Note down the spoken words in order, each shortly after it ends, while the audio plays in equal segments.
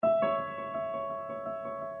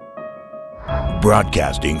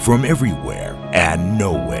Broadcasting from everywhere and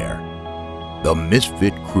nowhere, the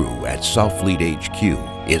Misfit Crew at Southfleet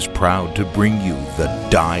HQ is proud to bring you the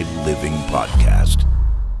Die Living Podcast.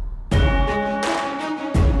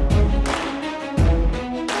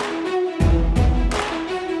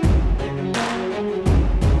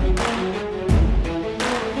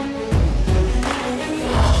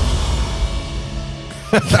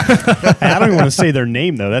 I don't even want to say their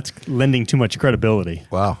name, though. That's lending too much credibility.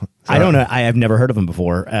 Wow. I don't know. I have never heard of them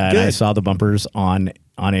before. And I saw the bumpers on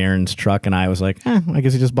Aaron's truck, and I was like, I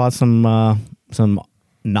guess he just bought some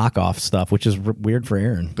knockoff stuff, which is weird for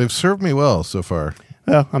Aaron. They've served me well so far.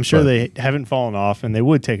 Well, I'm sure they haven't fallen off, and they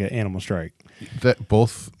would take an animal strike.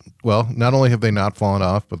 Not only have they not fallen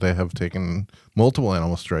off, but they have taken multiple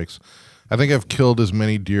animal strikes. I think I've killed as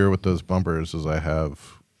many deer with those bumpers as I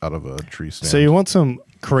have out of a tree stand. So you want some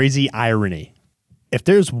crazy irony. If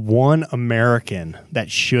there's one American that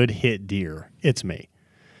should hit deer, it's me.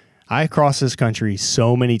 I crossed this country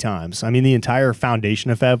so many times. I mean, the entire foundation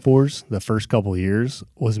of Fab Fours, the first couple of years,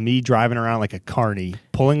 was me driving around like a carny,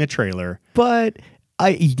 pulling a trailer. But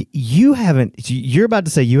you're about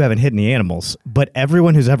to say you haven't hit any animals, but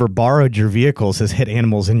everyone who's ever borrowed your vehicles has hit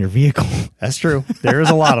animals in your vehicle. That's true. There is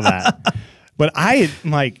a lot of that. But I'm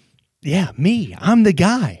like, yeah, me. I'm the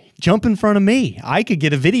guy. Jump in front of me. I could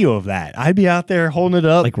get a video of that. I'd be out there holding it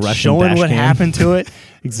up, like showing what cam. happened to it.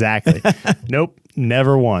 Exactly. Nope,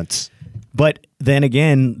 never once. But then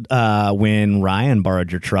again, when Ryan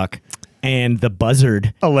borrowed your truck and the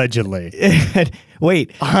buzzard... Allegedly.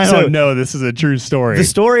 Wait. I don't know. This is a true story. The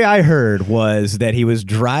story I heard was that he was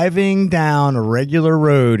driving down a regular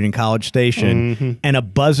road in College Station, and a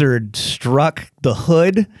buzzard struck the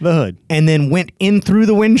hood. And then went in through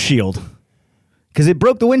the windshield. Because it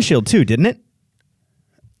broke the windshield too, didn't it?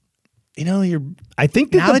 You know, I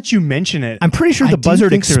think now that you mention it, I'm pretty sure the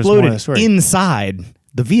buzzard exploded inside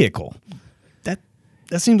the vehicle. That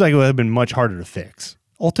seems like it would have been much harder to fix.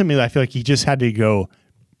 Ultimately, I feel like he just had to go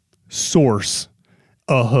source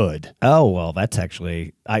a hood. Oh, well, that's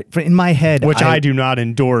actually in my head. Which I do not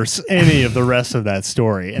endorse any of the rest of that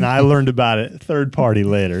story. And I learned about it third party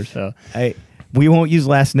later. So we won't use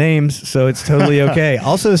last names, so it's totally okay.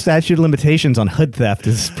 Also, the statute of limitations on hood theft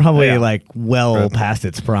is probably past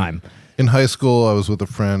its prime. In high school, I was with a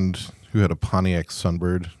friend who had a Pontiac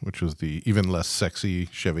Sunbird, which was the even less sexy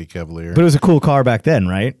Chevy Cavalier. But it was a cool car back then,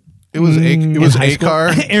 right? It was a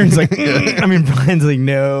car. Aaron's like, Brian's like,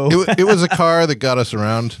 no. It was a car that got us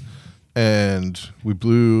around, and we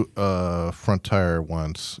blew a front tire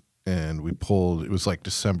once, and we pulled. It was like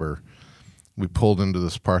December. We pulled into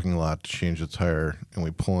this parking lot to change the tire, and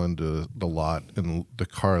we pull into the lot, and the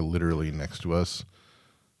car literally next to us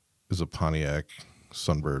is a Pontiac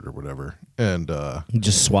Sunbird or whatever. And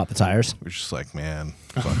just swap the tires? We're just like, man.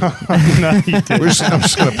 I'm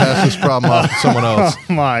just going to pass this problem off to someone else.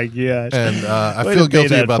 Oh, my gosh. And I feel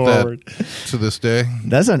guilty about that to this day.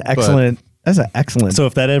 That's an excellent... So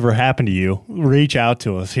if that ever happened to you, reach out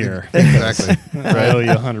to us here. Exactly. I owe you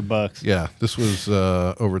 $100. Yeah, this was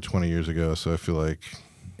over 20 years ago, so I feel like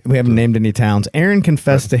we haven't named any towns. Aaron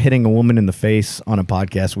confessed to hitting a woman in the face on a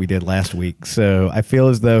podcast we did last week, so I feel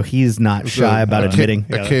as though he's not shy about admitting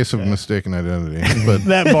a case of mistaken identity. But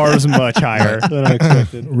that bar is much higher than I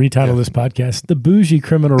expected. Retitle this podcast: "The Bougie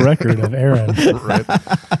Criminal Record of Aaron." Right.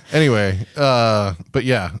 Anyway, but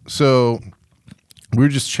yeah, so. We were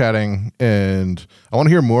just chatting, and I want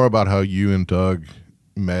to hear more about how you and Doug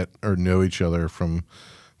met or know each other from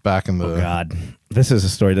back in the... Oh, God. This is a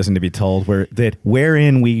story that doesn't need to be told,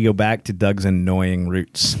 wherein we go back to Doug's annoying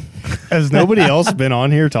roots. Has nobody else been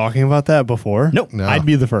on here talking about that before? Nope. No. I'd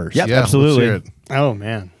be the first. Yep, yeah, absolutely. Let's hear it. Oh,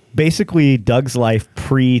 man. Basically, Doug's life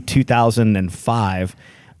pre-2005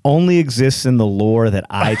 only exists in the lore that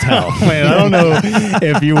I tell. Man, I don't know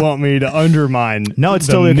if you want me to undermine it's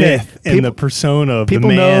the totally okay. myth and the persona of the man.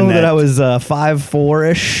 People know that I was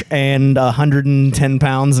 5'4"-ish and 110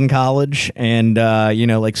 pounds in college and,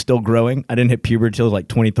 still growing. I didn't hit puberty till like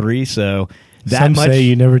 23, so Some say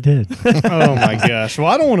you never did. Oh, my gosh. Well,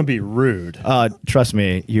 I don't want to be rude. Trust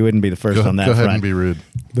me, you wouldn't be the first on that Go ahead front. and be rude.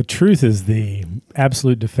 The truth is the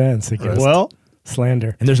absolute defense against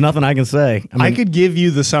slander. And there's nothing I can say. I could give you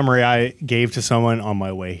the summary I gave to someone on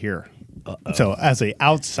my way here. So as an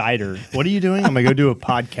outsider, what are you doing? I'm going to go do a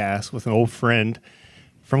podcast with an old friend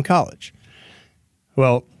from college.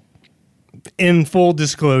 Well, in full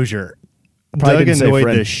disclosure, Doug annoyed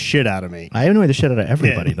the shit out of me. I annoyed the shit out of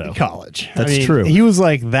everybody, though. In college. That's true. He was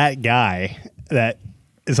like that guy that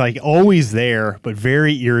is like always there, but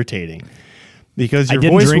very irritating because your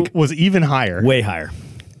voice was even higher. Way higher.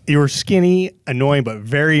 You were skinny, annoying, but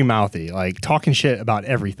very mouthy, like talking shit about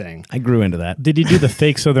everything. I grew into that. Did you do the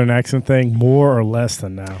fake Southern accent thing more or less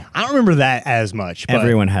than now? I don't remember that as much. But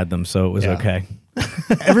Everyone had them, so it was okay.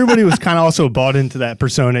 everybody was kind of also bought into that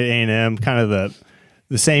persona at A&M, kind of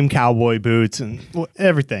the same cowboy boots and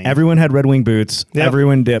everything. Everyone had Red Wing boots. Yep.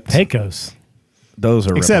 Everyone dipped. Pecos. Those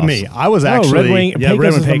are Except rip-offs. me. I was No, actually... Red Wing. Yeah, Pecos Red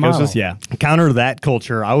is Wing the Pecos model. was, yeah. counter that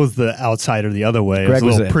culture. I was the outsider the other way. I was Greg a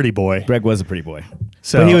was little pretty boy. Greg was a pretty boy.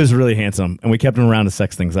 So But he was really handsome, and we kept him around to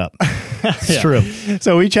sex things up. It's true.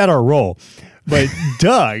 So we each had our role. But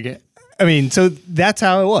Doug, I mean, so that's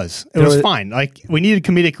how it was. It was fine. Like, we needed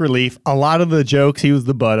comedic relief. A lot of the jokes he was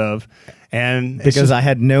the butt of. And it's Because just- I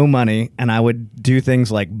had no money, and I would do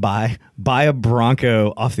things like buy a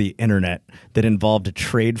Bronco off the internet that involved a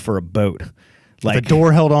trade for a boat. Like the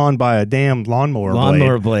door held on by a damn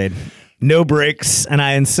lawnmower blade. No brakes, and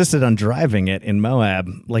I insisted on driving it in Moab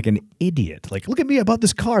like an idiot. Like, look at me, I bought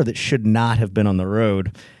this car that should not have been on the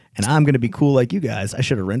road, and I'm going to be cool like you guys. I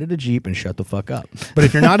should have rented a Jeep and shut the fuck up. But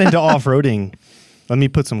if you're not into off-roading, let me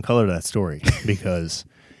put some color to that story. Because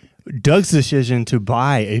Doug's decision to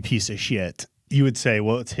buy a piece of shit, you would say,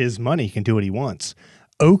 well, it's his money. He can do what he wants.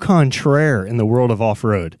 Au contraire in the world of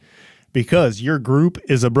off-road. Because your group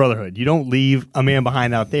is a brotherhood. You don't leave a man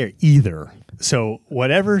behind out there either. So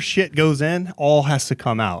whatever shit goes in, all has to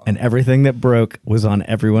come out. And everything that broke was on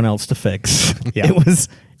everyone else to fix. Yeah.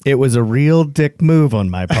 It was a real dick move on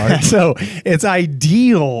my part. So it's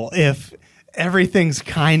ideal if everything's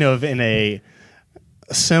kind of in a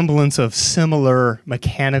semblance of similar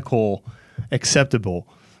mechanical acceptable.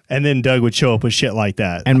 And then Doug would show up with shit like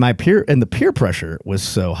that. And the peer pressure was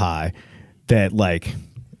so high that like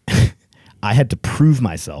I had to prove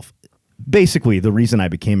myself. Basically, the reason I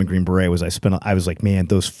became a Green Beret was I was like, man,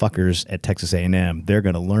 those fuckers at Texas A&M, they're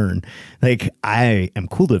gonna learn. Like, I am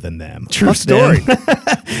cooler than them. True Fuck story. them.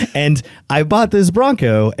 And I bought this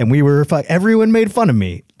Bronco, and everyone made fun of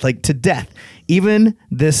me like to death. Even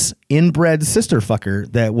this inbred sister fucker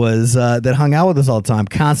that hung out with us all the time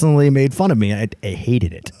constantly made fun of me. I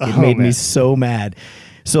hated it. It made me so mad.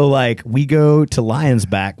 So like, we go to Lions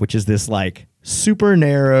Back, which is this like super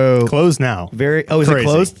narrow, Closed now. is it Crazy.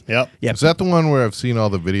 closed? Yep. Yeah. Is that the one where I've seen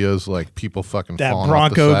all the videos like people fucking That falling Bronco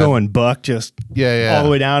off the side? going buck just Yeah. all the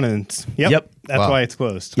way down. And Yep. That's Wow. why it's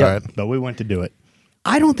closed. Yep. All right. But we went to do it.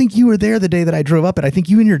 I don't think you were there the day that I drove up it. I think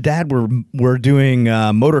you and your dad were doing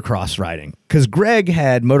motocross riding because Greg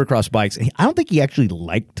had motocross bikes. And I don't think he actually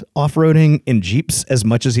liked off-roading in Jeeps as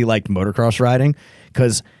much as he liked motocross riding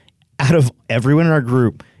because out of everyone in our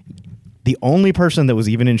group, the only person that was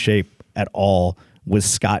even in shape at all was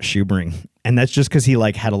Scott Schubring. And that's just because he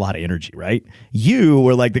like had a lot of energy, right? You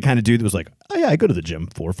were like the kind of dude that was like, oh yeah, I go to the gym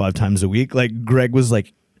 4 or 5 times a week. Like Greg was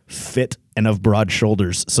like fit and of broad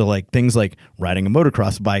shoulders. So like things like riding a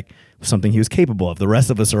motocross bike was something he was capable of. The rest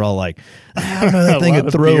of us are all like, I don't know, that thing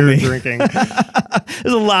would throw me. Drinking.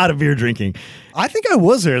 There's a lot of beer drinking. I think I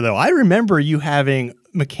was there though. I remember you having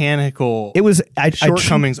mechanical It was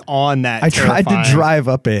shortcomings on that. I tried to terrifying- drive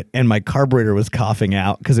up it and my carburetor was coughing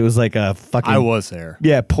out because it was like a fucking I was there.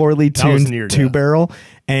 Yeah, poorly was tuned near death. 2-barrel.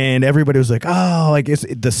 And everybody was like, oh, I guess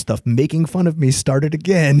the stuff making fun of me started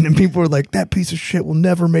again. And people were like, that piece of shit will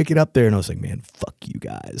never make it up there. And I was like, man, fuck you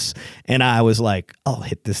guys. And I was like, I'll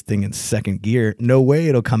hit this thing in second gear. No way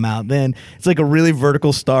it'll come out then. It's like a really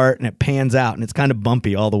vertical start and it pans out and it's kind of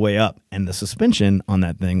bumpy all the way up. And the suspension on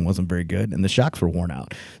that thing wasn't very good and the shocks were worn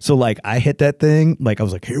out. So like I hit that thing, like I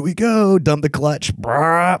was like, here we go, dump the clutch,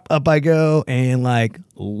 brah, up I go, and like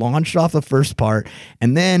launched off the first part.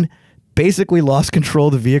 And then basically lost control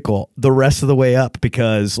of the vehicle the rest of the way up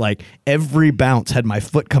because like every bounce had my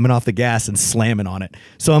foot coming off the gas and slamming on it.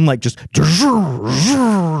 So I'm like just all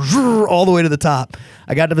the way to the top.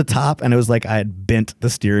 I got to the top and it was like I had bent the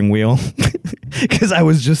steering wheel because I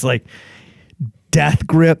was just like Death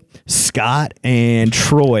Grip, Scott, and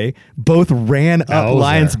Troy both ran up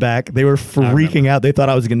Lions Back. They were freaking out. They thought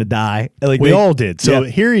I was going to die. Like We all did. So Yeah.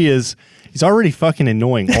 here he is. He's already fucking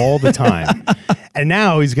annoying all the time. And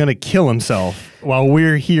now he's going to kill himself while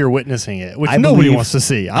we're here witnessing it, which I nobody believe- wants to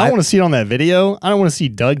see. I don't want to see it on that video. I don't want to see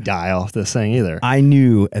Doug die off this thing either. I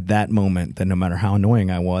knew at that moment that no matter how annoying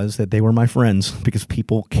I was, that they were my friends because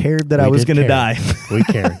people cared that I was going to die. We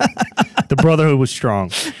cared. The brotherhood was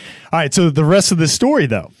strong. All right. So the rest of the story,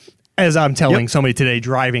 though, as I'm telling somebody today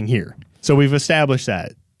driving here. So we've established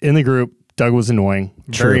that in the group, Doug was annoying,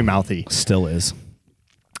 very True. mouthy. Still is.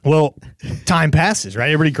 Well, time passes, right?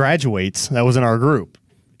 Everybody graduates. That was in our group.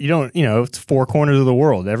 It's 4 corners of the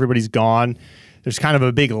world. Everybody's gone. There's kind of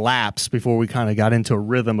a big lapse before we kind of got into a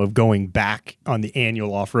rhythm of going back on the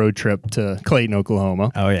annual off-road trip to Clayton, Oklahoma.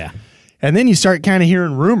 Oh, yeah. And then you start kind of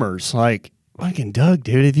hearing rumors like, fucking Doug,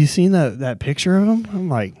 dude, have you seen that picture of him? I'm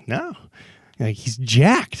like, no. Like, he's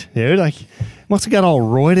jacked, dude. Like, must have got all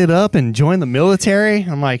roided up and joined the military.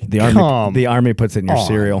 I'm like, the army puts it in your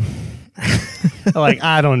cereal. Like,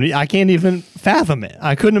 I can't even fathom it.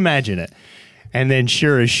 I couldn't imagine it. And then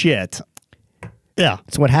sure as shit. Yeah.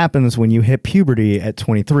 It's what happens when you hit puberty at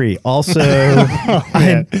 23. Also,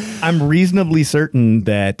 I'm reasonably certain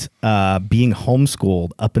that being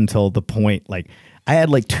homeschooled up until the point, like, I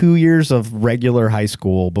had like 2 years of regular high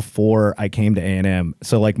school before I came to A&M.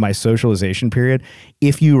 So like my socialization period,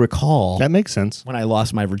 if you recall, that makes sense. When I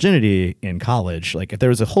lost my virginity in college, like if there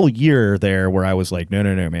was a whole year there where I was like, no,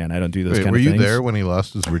 man, I don't do those kind of things. Were you there when he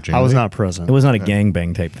lost his virginity? I was not present. It was not a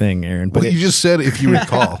gangbang type thing, Aaron. But you just said if you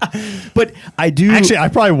recall. But I do. Actually, I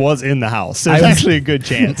probably was in the house. There's actually a good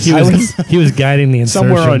chance. He was guiding the insertion.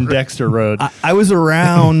 Somewhere on Dexter Road. I was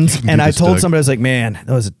around and I told somebody, I was like, man,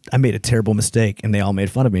 I made a terrible mistake. And they all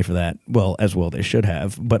made fun of me for that. Well they should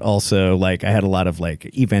have. But also, like, I had a lot of like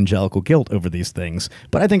evangelical guilt over these things.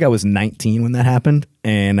 But I think I was 19 when that happened.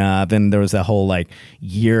 And then there was that whole like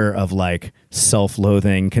year of like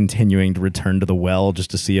self-loathing, continuing to return to the well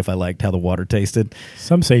just to see if I liked how the water tasted.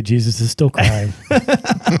 Some say Jesus is still crying.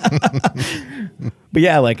 But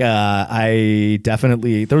yeah, like I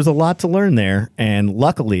definitely, there was a lot to learn there. And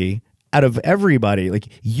luckily, out of everybody, like,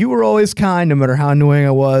 you were always kind no matter how annoying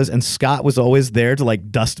I was, and Scott was always there to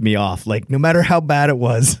like dust me off. Like, no matter how bad it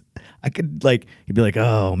was, I could like, he'd be like,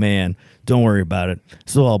 oh man, don't worry about it.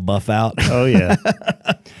 So I'll buff out. Oh yeah.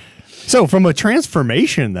 So from a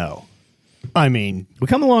transformation though, I mean, we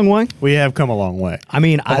come a long way. We have come a long way. I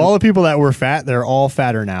mean, of all the people that were fat, they're all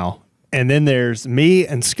fatter now. And then there's me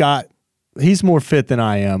and Scott. He's more fit than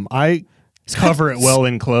I am. I cover it well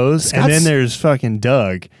in clothes. And then there's fucking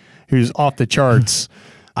Doug, who's off the charts.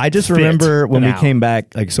 I just remember when we came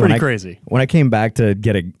back, like, so pretty crazy. When I came back to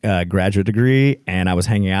get a graduate degree, and I was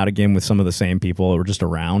hanging out again with some of the same people that were just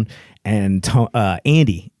around, and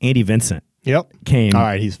Andy Vincent. Yep. Came. All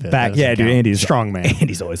right, he's fit. Back. Yeah, dude, Andy's strong man.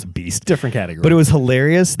 Andy's always a beast. Different category. But it was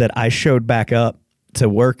hilarious that I showed back up to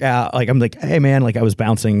work out. Like, I'm like, hey man, like I was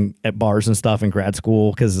bouncing at bars and stuff in grad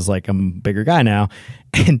school because it's like I'm a bigger guy now.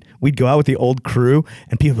 And we'd go out with the old crew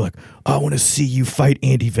and people were like, I want to see you fight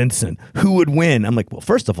Andy Vincent. Who would win? I'm like, well,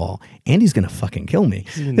 first of all, Andy's going to fucking kill me.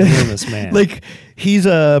 He's an enormous man. Like, he's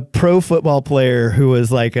a pro football player who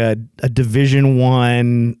was like a Division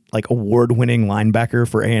I, like, award-winning linebacker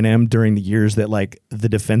for A&M during the years that like the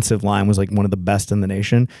defensive line was like one of the best in the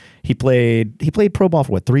nation. He played pro ball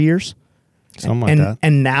for 3 years? Something like that.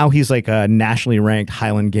 And now he's like a nationally ranked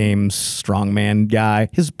Highland Games strongman guy.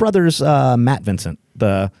 His brother's Matt Vincent,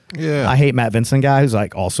 I Hate Matt Vincent guy, who's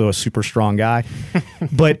like also a super strong guy.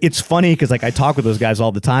 But it's funny because like I talk with those guys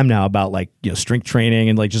all the time now about like, you know, strength training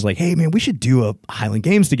and like just like, hey man, we should do a Highland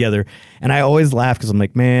Games together. And I always laugh because I'm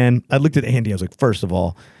like, man, I looked at Andy, I was like, first of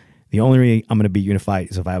all, the only way I'm going to beat you in a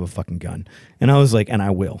fight is if I have a fucking gun. And I was like, and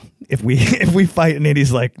I will. If we fight, and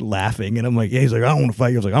Andy's like laughing, and I'm like, yeah, he's like, I don't want to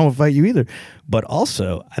fight you. I was like, I don't want to fight you either. But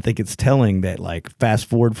also, I think it's telling that like fast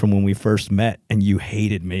forward from when we first met and you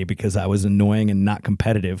hated me because I was annoying and not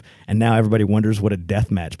competitive. And now everybody wonders what a death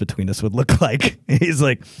match between us would look like. He's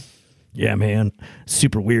like, yeah, man,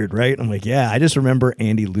 super weird, right? I'm like, yeah, I just remember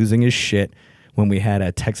Andy losing his shit when we had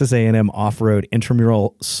a Texas A&M off-road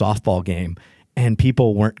intramural softball game. And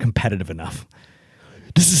people weren't competitive enough.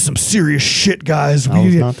 This is some serious shit, guys. I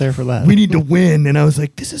was not there for that. We need to win. And I was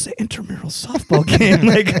like, this is an intramural softball game.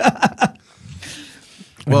 Like,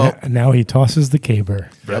 well, and now he tosses the caber.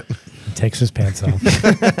 Yep. Takes his pants off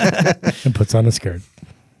and puts on a skirt.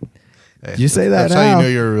 You say that that's now. How you know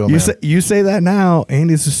you're a real man. You say that now.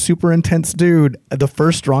 Andy's a super intense dude. The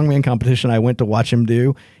first strongman competition I went to watch him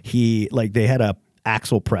do, they had a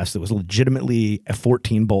axle press that was legitimately a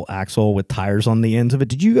 14-bolt axle with tires on the ends of it.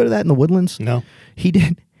 Did you go to that in the Woodlands? No. He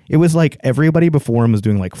did. It was like everybody before him was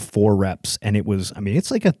doing like 4 reps, and it was, I mean,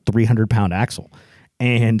 it's like a 300-pound axle.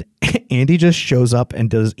 And Andy just shows up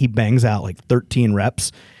and he bangs out like 13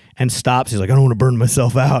 reps and stops. He's like, I don't want to burn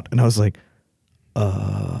myself out. And I was like,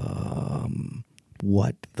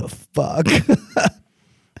 what the fuck?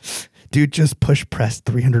 Dude, just push press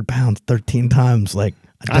 300 pounds 13 times. Like,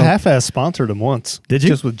 I half-ass sponsored him once. Did you?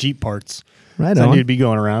 Just with Jeep parts. Right so on. I knew he'd be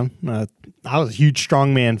going around. I was a huge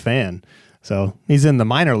strongman fan. So he's in the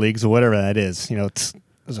minor leagues or whatever that is. You know,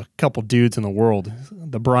 there's a couple dudes in the world,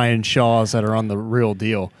 the Brian Shaws that are on the real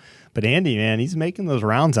deal. But Andy, man, he's making those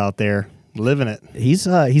rounds out there, living it. He's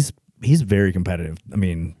very competitive. I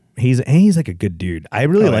mean, he's like a good dude. I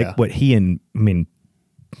really like what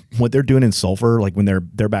they're doing in Sulphur, like when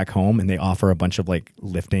they're back home and they offer a bunch of like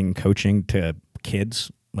lifting coaching to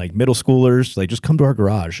kids like middle schoolers, like just come to our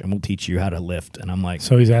garage and we'll teach you how to lift. And I'm like,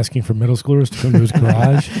 so he's asking for middle schoolers to come to his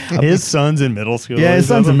garage. His son's in middle school. Yeah, his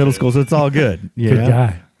son's in middle school, so it's all good. Good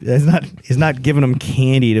guy. He's not giving them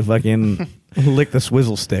candy to fucking lick the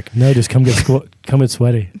swizzle stick. No, just come get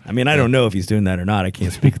sweaty. I mean, I don't know if he's doing that or not. I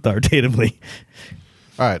can't speak authoritatively.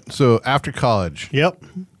 All right. So after college, Yep.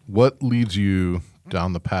 what leads you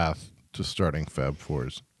down the path to starting Fab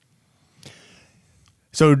Fours?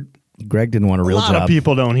 So Greg didn't want a real job. A lot of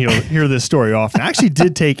people don't hear this story often. I actually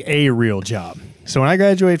did take a real job. So when I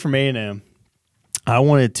graduated from A&M, I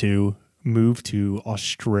wanted to move to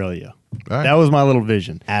Australia. Right. That was my little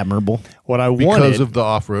vision. Admirable. What I wanted, Because of the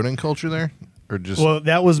off-roading culture there? Or just well,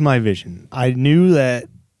 that was my vision. I knew that,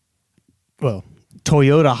 well,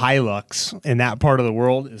 Toyota Hilux in that part of the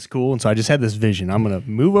world is cool. And so I just had this vision. I'm going to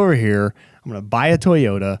move over here. I'm going to buy a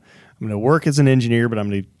Toyota. I'm going to work as an engineer, but I'm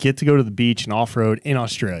going to get to go to the beach and off-road in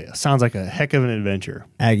Australia. Sounds like a heck of an adventure.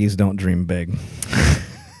 Aggies don't dream big.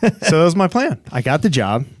 So that was my plan. I got the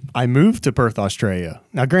job. I moved to Perth, Australia.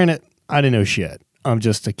 Now, granted, I didn't know shit. I'm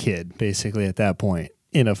just a kid, basically, at that point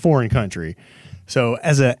in a foreign country. So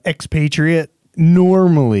as an expatriate,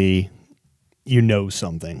 normally you know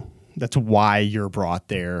something. That's why you're brought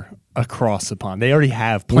there across the pond. They already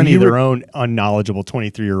have plenty of their own unknowledgeable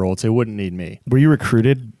 23-year-olds. They wouldn't need me. Were you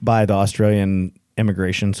recruited by the Australian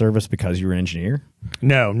Immigration Service because you were an engineer?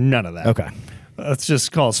 No, none of that. Okay. Let's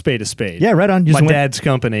just call a spade a spade. Yeah, right on. You My just went- dad's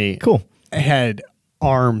company Cool. had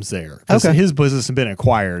arms there. 'Cause Okay. his business had been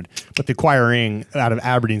acquired, but the acquiring out of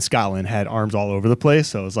Aberdeen, Scotland had arms all over the place.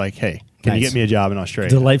 So I was like, hey, can you Nice. get me a job in Australia?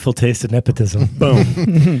 Delightful taste of nepotism.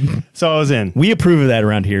 Boom. So I was in. We approve of that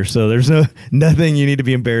around here, so there's nothing you need to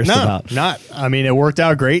be embarrassed about. I mean, it worked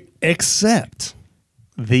out great, except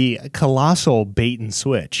the colossal bait and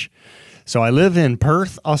switch. So I live in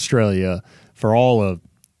Perth, Australia for all of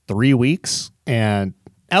 3 weeks, and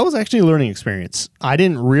that was actually a learning experience. I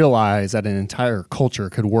didn't realize that an entire culture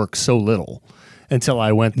could work so little until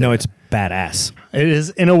I went there. No, it's badass. It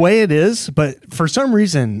is, in a way it is, but for some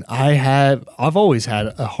reason I've always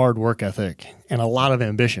had a hard work ethic and a lot of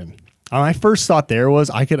ambition. My first thought there was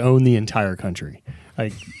I could own the entire country.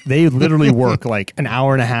 Like they literally work like an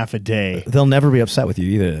hour and a half a day. They'll never be upset with you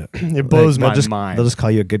either. It blows my they'll mind. They'll just call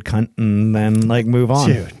you a good cunt and then like move on.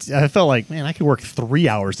 Dude, I felt like, man, I could work 3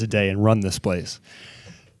 hours a day and run this place.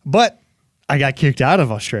 But I got kicked out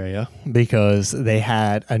of Australia because they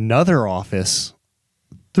had another office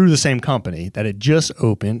through the same company that had just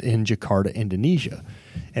opened in Jakarta, Indonesia.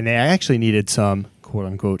 And they actually needed some quote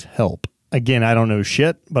unquote help. Again, I don't know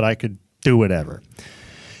shit, but I could do whatever.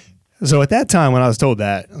 So at that time when I was told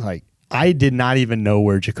that, like, I did not even know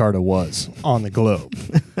where Jakarta was on the globe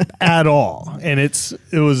at all. And it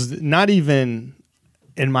was not even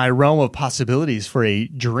in my realm of possibilities for a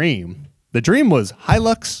dream. The dream was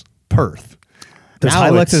Hilux, Perth. There's Now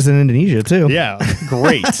Hiluxes it's- in Indonesia too. Yeah,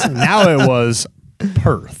 great. Now it was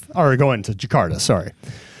Perth, or going to Jakarta, sorry.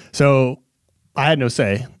 So I had no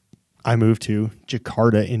say. I moved to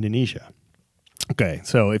Jakarta, Indonesia. Okay,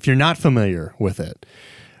 so if you're not familiar with it,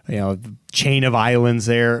 you know, the chain of islands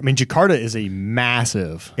there. I mean, Jakarta is a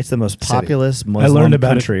massive. It's the most City. populous I Muslim learned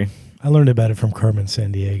about country. it. I learned about it from Carmen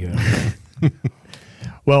Sandiego.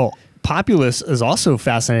 Well, populace is also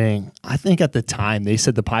fascinating. I think at the time they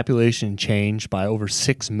said the population changed by over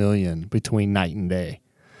 6 million between night and day,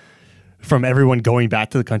 from everyone going back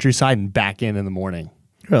to the countryside and back in the morning.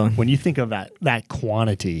 Really? When you think of that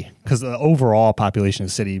quantity, because the overall population of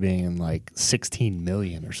the city being like 16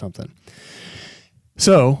 million or something.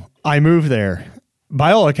 So I moved there.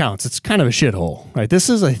 By all accounts, it's kind of a shithole, right? This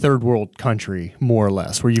is a third world country, more or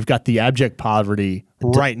less, where you've got the abject poverty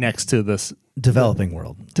right next to this. Developing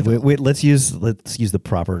world. Wait, let's use the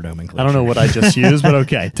proper nomenclature. I don't know what I just used, but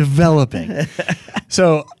okay. Developing.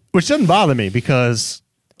 So, which doesn't bother me because,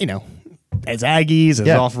 you know, as Aggies, as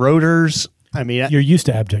off-roaders, I mean, You're used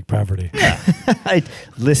to abject poverty.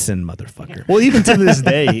 Listen, motherfucker. well, even to this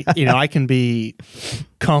day, you know, I can be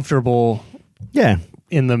comfortable Yeah.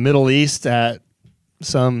 in the Middle East at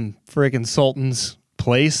some freaking sultan's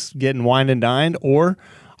place getting wined and dined, or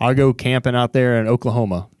I'll go camping out there in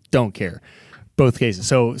Oklahoma. Don't care. Both cases.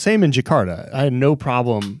 So same in Jakarta. I had no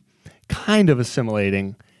problem kind of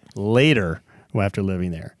assimilating later after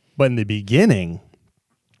living there. But in the beginning,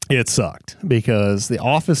 it sucked because the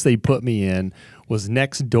office they put me in was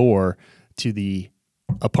next door to the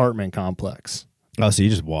apartment complex. Oh, so you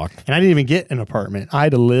just walked. And I didn't even get an apartment. I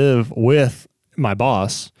had to live with my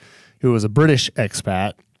boss, who was a British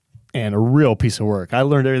expat and a real piece of work. I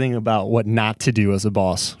learned everything about what not to do as a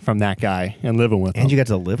boss from that guy and living with him. And you got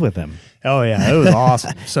to live with him. Oh, yeah. It was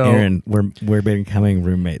awesome. So Aaron, we're becoming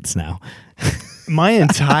roommates now. my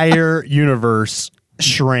entire universe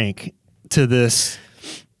shrank to this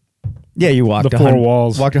Yeah, you walked The four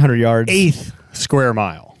walls. Walked 100 yards. 1/8 square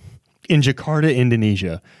mile in Jakarta,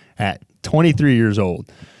 Indonesia at 23 years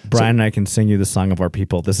old. Brian and I can sing you the song of our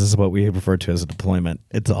people. This is what we refer to as a deployment.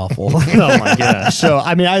 It's awful. Oh my gosh. So,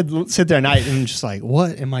 I mean, I'd sit there at night and just like,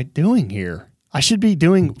 what am I doing here? I should be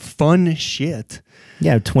doing fun shit.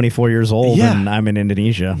 Yeah, 24 years old Yeah. and I'm in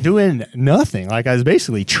Indonesia. Doing nothing. Like I was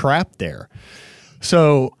basically trapped there.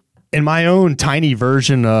 So, in my own tiny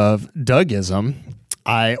version of Dougism,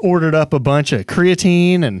 I ordered up a bunch of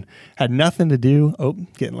creatine and had nothing to do. Oh,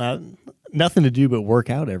 getting loud. Nothing to do but work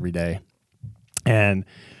out every day. And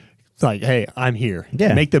it's like, hey, I'm here.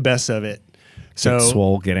 Yeah. Make the best of it. So Get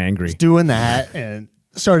swole, get angry. doing that and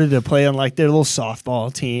started to play on like their little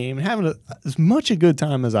softball team, having as much a good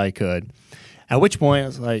time as I could. At which point I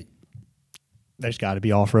was like, there's got to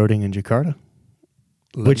be off-roading in Jakarta.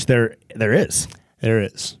 Which there is. There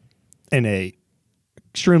is. In a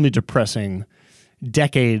extremely depressing,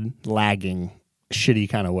 decade-lagging, shitty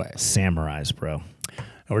kind of way. Samurais, bro.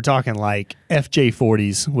 And we're talking like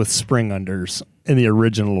FJ40s with spring unders and the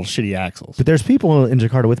original shitty axles. But there's people in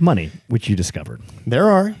Jakarta with money, which you discovered. There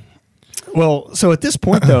are. Well, so at this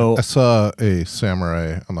point, though, I saw a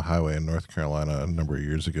samurai on the highway in North Carolina a number of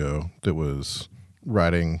years ago that was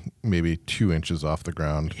riding maybe 2 inches off the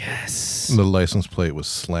ground. Yes. And the license plate was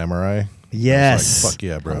Slamurai. Yes. I was like, fuck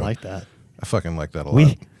yeah, bro. I like that. I fucking like that a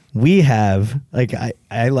lot. We have, like,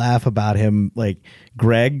 I laugh about him. Like,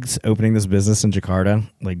 Greg's opening this business in Jakarta,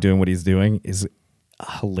 like, doing what he's doing is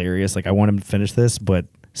hilarious. Like, I want him to finish this, but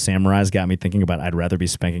Samurai's got me thinking about I'd rather be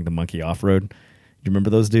spanking the monkey off-road. You remember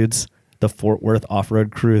those dudes? The Fort Worth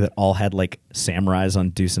off-road crew that all had, like, Samurais on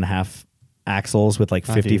deuce and a half axles with, like,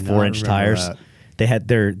 54-inch tires. That. They had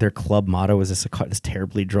their club motto was this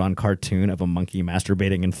terribly drawn cartoon of a monkey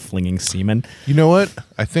masturbating and flinging semen. You know what?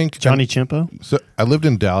 I think Johnny Chimpo? So I lived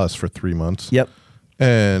in Dallas for 3 months. Yep.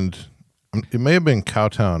 And it may have been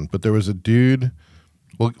Cowtown, but there was a dude.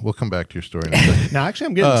 We'll come back to your story in a second. No, actually,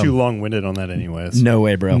 I'm getting too long-winded on that anyways. No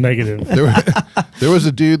way, bro. Negative. There was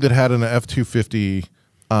a dude that had an F-250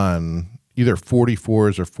 on either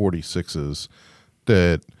 44s or 46s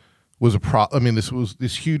that was I mean, this was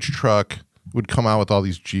this huge truck would come out with all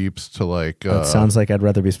these Jeeps to like. That sounds like I'd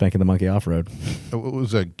rather be spanking the monkey off-road. What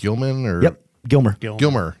was that, Gilman or? Yep. Gilmer.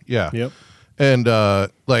 Gilmer, yeah. Yep. And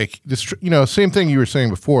like this, same thing you were saying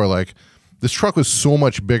before. Like this truck was so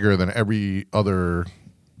much bigger than every other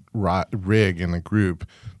rig in the group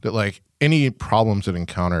that like any problems it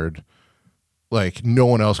encountered, like no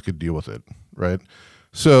one else could deal with it, right?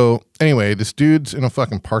 So anyway, this dude's in a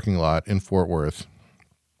fucking parking lot in Fort Worth,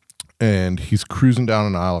 and he's cruising down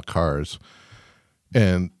an aisle of cars,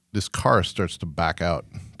 and this car starts to back out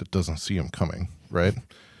that doesn't see him coming, right?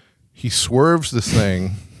 He swerves this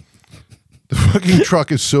thing. The fucking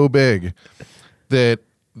truck is so big that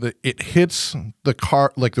it hits the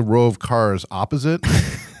car, like the row of cars opposite.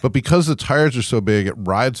 But because the tires are so big, it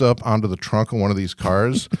rides up onto the trunk of one of these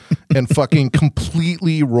cars and fucking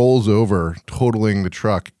completely rolls over, totaling the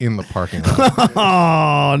truck in the parking lot.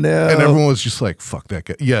 Oh, no. And everyone was just like, fuck that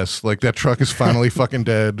guy. Yes, like that truck is finally fucking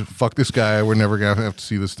dead. Fuck this guy. We're never going to have to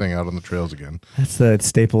see this thing out on the trails again. That's the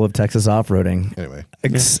staple of Texas off-roading. Anyway.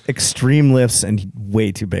 Extreme lifts and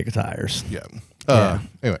way too big Yeah. tires.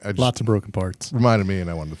 Anyway, I just Lots of broken parts. reminded me and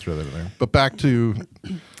I wanted to throw that in there. But back to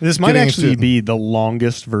This might Getting actually into- be the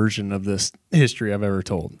longest version of this history I've ever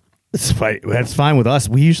told. That's fine with us.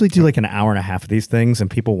 We usually do like an hour and a half of these things, and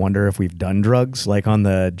people wonder if we've done drugs, like on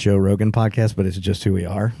the Joe Rogan podcast, but it's just who we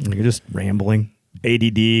are. We're just rambling,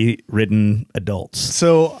 ADD-ridden adults.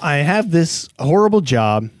 So I have this horrible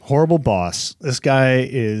job, horrible boss. This guy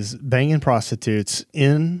is banging prostitutes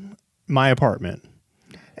in my apartment,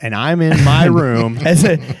 and I'm in my room. As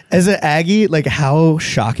an Aggie, like how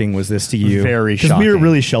shocking was this to you? Very Because we were shocking.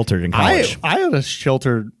 really sheltered in I college. had a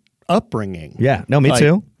sheltered upbringing. Yeah, no, me Like,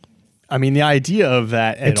 too. I mean, the idea of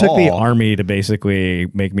that It at took all, the army to basically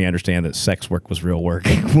make me understand that sex work was real work.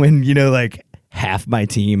 When like half my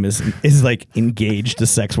team is like engaged to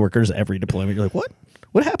sex workers every deployment, you're like, what?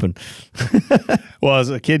 What happened? Well, as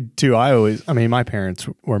a kid too, my parents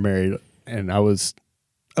were married, and I was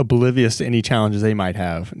oblivious to any challenges they might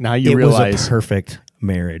have. Now you It was realize a perfect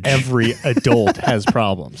marriage. every adult has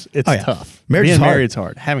problems. It's Oh, yeah. tough. Marriage Being is hard. married's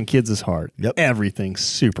hard. Having kids is hard. Yep. Everything's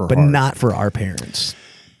super but hard. not for our parents.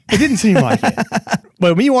 It didn't seem like it.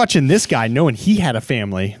 But me watching this guy, knowing he had a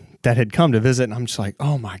family that had come to visit, and I'm just like,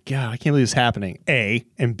 oh my God, I can't believe this is happening. A,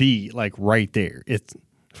 and B, like right there. If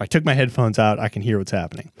I took my headphones out, I can hear what's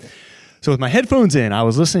happening. So with my headphones in, I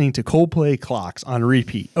was listening to Coldplay Clocks on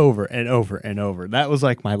repeat over and over and over. That was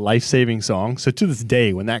like my life-saving song. So to this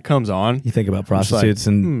day, when that comes on, You think about prostitutes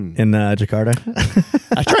in Jakarta?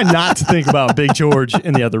 I try not to think about Big George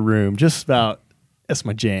in the other room. Just about, that's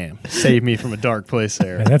my jam. Save me from a dark place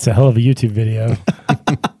there. Man, that's a hell of a YouTube video.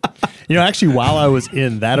 Actually, while I was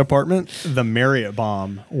in that apartment, the Marriott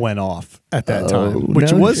bomb went off at that time,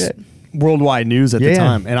 which was worldwide news at the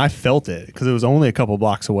time. And I felt it because it was only a couple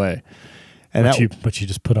blocks away. And but you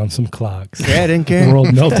just put on some clogs. Yeah, I didn't care. The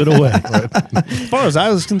world melted away. As far as I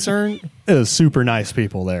was concerned, it was super nice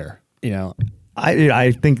people there.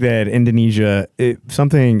 I think that Indonesia,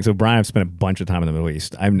 so Brian, I've spent a bunch of time in the Middle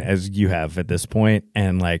East, as you have at this point,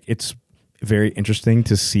 and like it's very interesting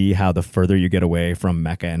to see how the further you get away from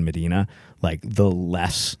Mecca and Medina, like the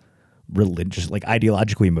less religious, like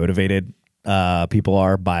ideologically motivated people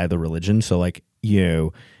are by the religion. So like,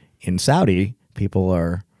 in Saudi, people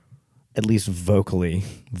are at least vocally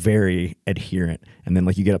very adherent. And then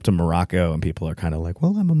like you get up to Morocco and people are kind of like,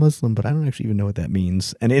 well, I'm a Muslim, but I don't actually even know what that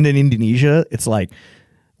means. And in Indonesia, it's like,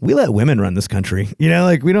 we let women run this country.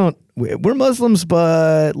 Like we're Muslims,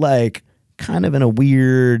 but like kind of in a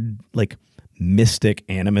weird, like mystic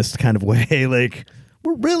animist kind of way. Like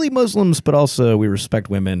we're really Muslims, but also we respect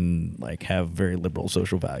women, like have very liberal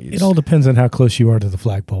social values. It all depends on how close you are to the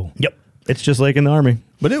flagpole. Yep. It's just like in the army.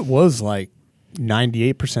 But it was like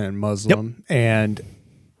 98% Muslim, and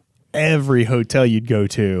every hotel you'd go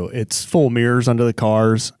to, it's full mirrors under the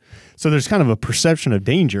cars. So there's kind of a perception of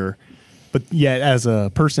danger, but yet as a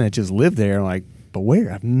person that just lived there, I'm like, but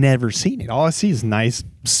where? I've never seen it. All I see is nice,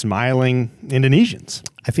 smiling Indonesians.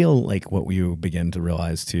 I feel like what you begin to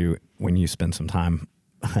realize too, when you spend some time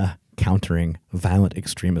countering violent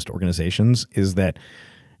extremist organizations, is that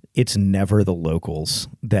it's never the locals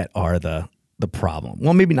that are the problem.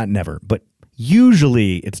 Well, maybe not never, but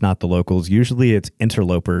usually it's not the locals. Usually it's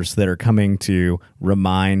interlopers that are coming to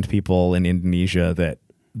remind people in Indonesia that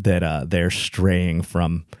they're straying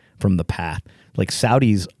from the path. Like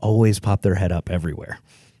Saudis always pop their head up everywhere.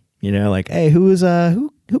 Like, hey,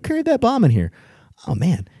 who carried that bomb in here? Oh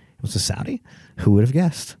man, it was a Saudi. Who would have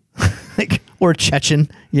guessed? Like, or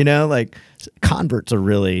Chechen. Like converts are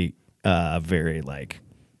really very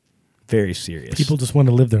serious. People just want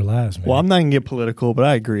to live their lives, man. Well, I'm not going to get political, but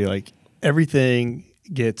I agree. Like, everything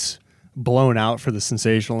gets blown out for the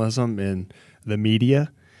sensationalism in the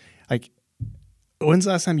media. Like, when's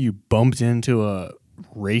the last time you bumped into a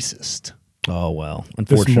racist? Oh, well,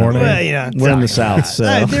 unfortunately. This morning, we're in the South, so.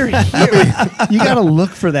 They're here. You got to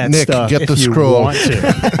look for that Nick, stuff get if the you scroll. want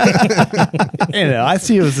to. I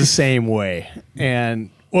see it was the same way. And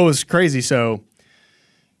what was crazy, so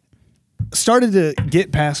started to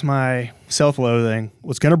get past my self-loathing,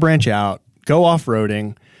 was going to branch out, go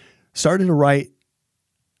off-roading, started to write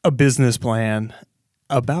a business plan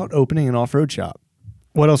about opening an off-road shop.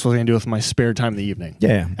 What else was I going to do with my spare time in the evening?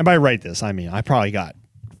 Yeah. And by write this, I mean, I probably got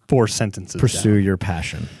 4 sentences Pursue down. your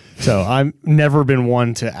passion. So I've never been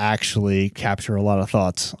one to actually capture a lot of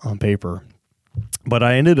thoughts on paper. But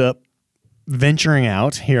I ended up venturing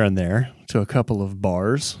out here and there to a couple of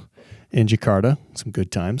bars in Jakarta, some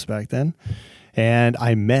good times back then. And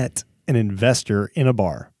I met an investor in a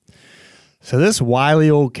bar. So this wily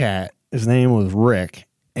old cat, his name was Rick,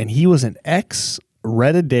 and he was an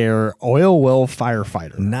ex-Red Adair oil well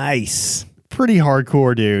firefighter. Nice. Pretty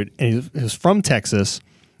hardcore dude. And he was from Texas,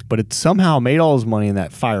 but it somehow made all his money in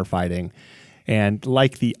that firefighting. And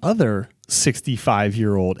like the other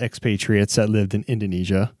 65-year-old expatriates that lived in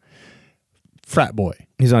Indonesia, frat boy.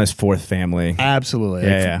 He's on his 4th family. Absolutely.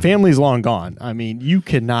 Yeah. Family's long gone. I mean, you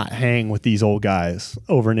cannot hang with these old guys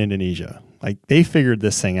over in Indonesia. Like, they figured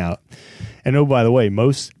this thing out. And oh, by the way,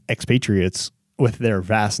 most expatriates, with their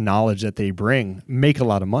vast knowledge that they bring, make a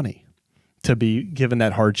lot of money to be given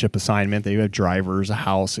that hardship assignment. They have drivers, a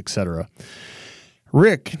house, etc.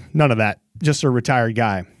 Rick, none of that, just a retired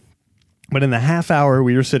guy. But in the half hour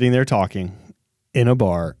we were sitting there talking in a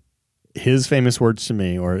bar, his famous words to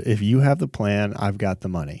me were, if you have the plan, I've got the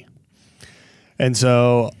money. And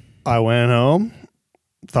so I went home,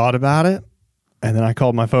 thought about it, and then I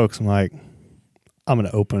called my folks. I'm like, I'm going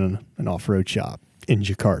to open an off-road shop in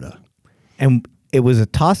Jakarta. And it was a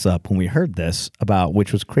toss-up when we heard this about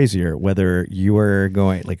which was crazier, whether you were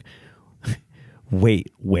going like,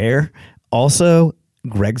 wait, where? Also,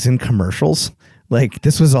 Greg's in commercials. Like,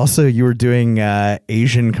 this was also, you were doing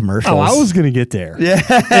Asian commercials. Oh, I was going to get there. Yeah.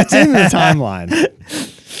 It's in the timeline.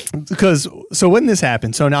 Because, so when this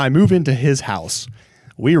happened, so now I move into his house.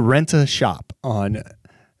 We rent a shop on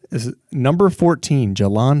number 14,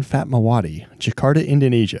 Jalan Fatmawati, Jakarta,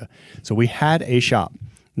 Indonesia. So we had a shop,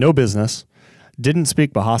 no business, didn't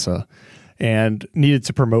speak Bahasa, and needed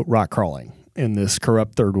to promote rock crawling in this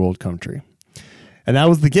corrupt third world country. And that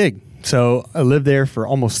was the gig. So I lived there for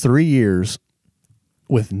almost 3 years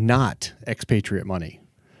with not expatriate money,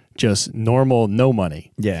 just normal, no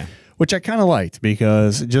money. Yeah. Which I kind of liked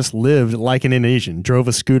because it just lived like an Indonesian. Drove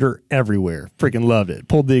a scooter everywhere. Freaking loved it.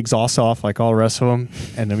 Pulled the exhaust off like all the rest of them.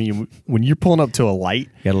 And I mean, when you're pulling up to a light,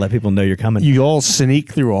 You got to let people know you're coming. you all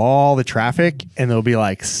sneak through all the traffic and there'll be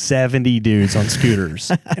like 70 dudes on scooters.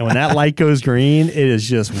 And when that light goes green, it is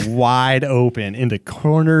just wide open into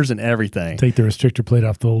corners and everything. Take the restrictor plate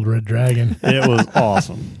off the old Red Dragon. It was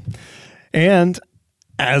awesome. And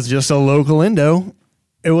as just a local Indo,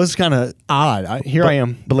 it was kind of odd. I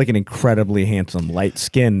am. But like an incredibly handsome,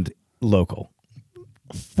 light-skinned local.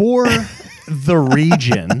 For the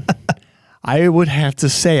region, I would have to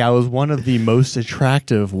say I was one of the most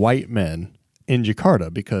attractive white men in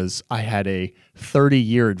Jakarta because I had a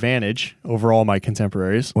 30-year advantage over all my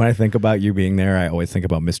contemporaries. When I think about you being there, I always think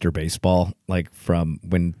about Mr. Baseball, like from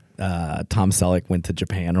when Tom Selleck went to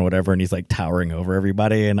Japan or whatever, and he's like towering over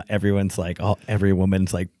everybody, and everyone's like, every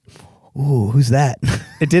woman's like, ooh, who's that?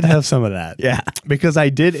 It did have some of that. Yeah. Because I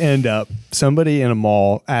did end up, somebody in a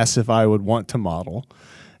mall asked if I would want to model,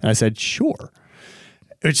 and I said, sure.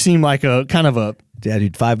 It seemed like a kind of a Yeah,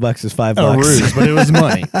 dude, $5 is $5. a ruse, but it was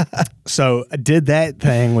money. So I did that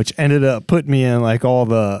thing, which ended up putting me in like all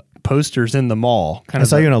the posters in the mall. I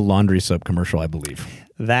saw you in a laundry soap commercial, I believe.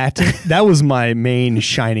 That was my main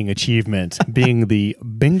shining achievement, being the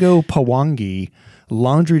Bingo Pawangi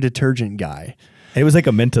laundry detergent guy. It was like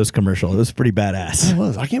a Mentos commercial. It was pretty badass. It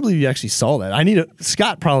was. I can't believe you actually saw that.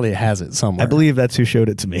 Scott probably has it somewhere. I believe that's who showed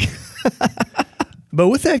it to me. But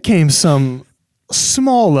with that came some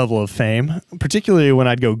small level of fame, particularly when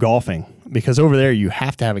I'd go golfing, because over there you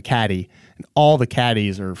have to have a caddy, and all the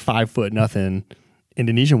caddies are 5'0"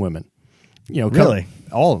 Indonesian women. You know, Really?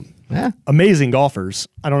 all of them. Yeah. Amazing golfers.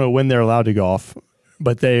 I don't know when they're allowed to golf,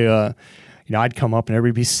 but they, I'd come up and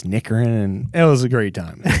everybody be snickering, and it was a great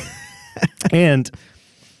time. And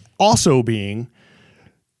also being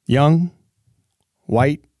young,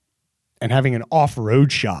 white, and having an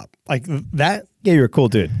off-road shop like that. Yeah, you're a cool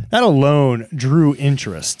dude. That alone drew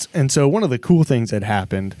interest. And so one of the cool things that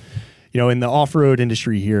happened, in the off-road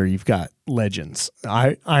industry here, you've got legends.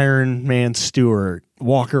 Iron Man Stewart,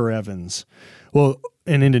 Walker Evans. Well,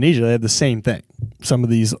 in Indonesia, they had the same thing. Some of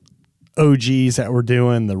these OGs that were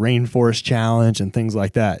doing the Rainforest Challenge and things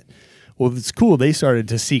like that. Well, it's cool. They started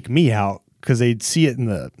to seek me out because they'd see it in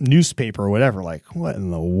the newspaper or whatever. Like, what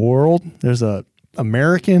in the world? There's a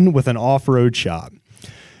American with an off-road shop.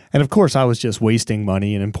 And of course, I was just wasting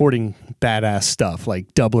money and importing badass stuff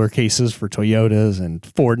like doubler cases for Toyotas and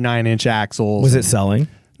Ford 9-inch axles. Was it selling?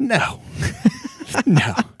 No.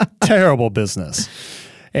 No. Terrible business.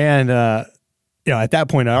 And, at that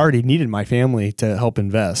point, I already needed my family to help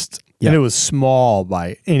invest. Yeah. And it was small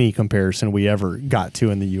by any comparison we ever got to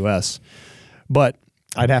in the U.S. But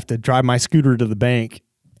I'd have to drive my scooter to the bank,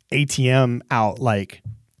 ATM out like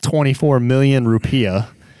 24 million rupiah,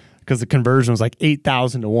 because the conversion was like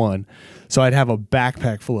 8,000 to 1. So I'd have a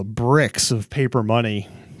backpack full of bricks of paper money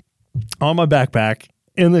on my backpack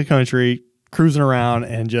in the country, cruising around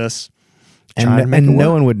and just trying to make it and no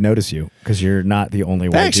work. one would notice you because you're not the only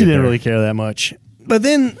one. I actually didn't really care that much. But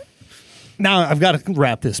then, now I've got to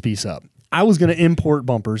wrap this piece up. I was going to import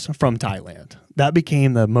bumpers from Thailand. That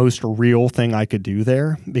became the most real thing I could do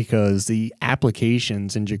there because the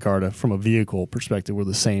applications in Jakarta from a vehicle perspective were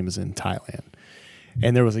the same as in Thailand.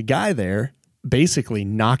 And there was a guy there basically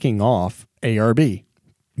knocking off ARB.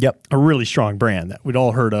 Yep. A really strong brand that we'd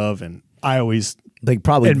all heard of, and I always Like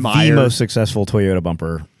probably admire. the most successful Toyota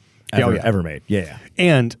bumper ever made. Yeah.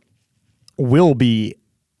 And will be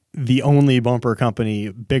the only bumper company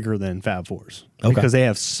bigger than Fab Fours because they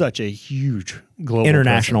have such a huge global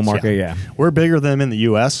International presence. market, yeah. We're bigger than them in the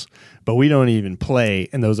U.S., but we don't even play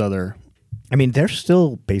in those other. I mean, they're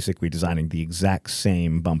still basically designing the exact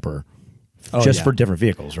same bumper just for different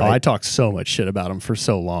vehicles, right? Oh, I talked so much shit about them for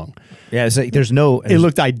so long. Yeah, it's like there's no... It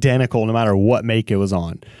looked identical no matter what make it was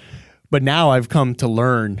on. But now I've come to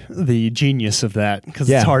learn the genius of that because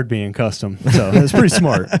it's hard being custom. So it's pretty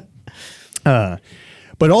smart.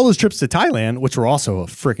 But all those trips to Thailand, which were also a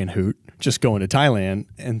freaking hoot, just going to Thailand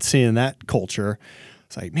and seeing that culture,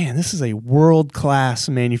 it's like, man, this is a world-class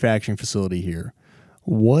manufacturing facility here.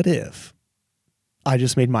 What if I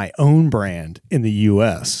just made my own brand in the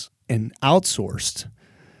U.S. and outsourced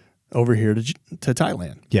over here to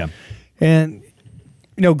Thailand? Yeah. And,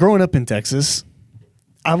 growing up in Texas,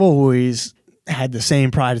 I've always had the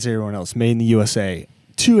same pride as everyone else, made in the USA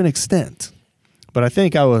to an extent. But I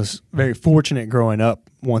think I was very fortunate growing up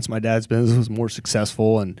once my dad's business was more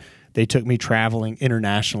successful and they took me traveling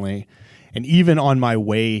internationally. And even on my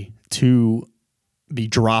way to be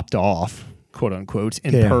dropped off, quote unquote,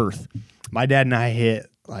 in Perth, my dad and I hit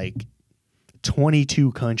like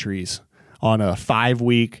 22 countries on a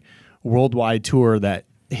 5-week worldwide tour that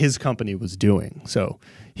his company was doing. So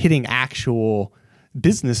hitting actual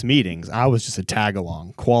business meetings, I was just a tag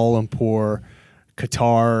along. Kuala Lumpur,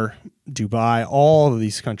 Qatar, Dubai, all of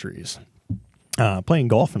these countries. Playing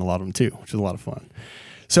golf in a lot of them too, which is a lot of fun.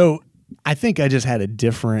 So I think I just had a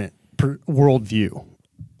different worldview.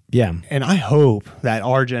 Yeah. And I hope that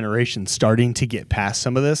our generation's starting to get past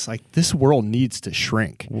some of this. Like, this world needs to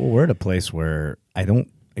shrink. Well, we're at a place where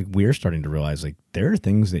we're starting to realize, like, there are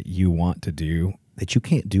things that you want to do that you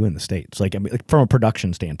can't do in the States. Like, I mean, like from a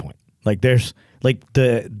production standpoint, like there's like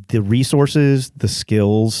the resources, the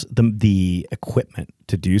skills, the equipment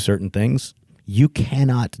to do certain things. You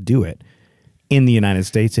cannot do it in the United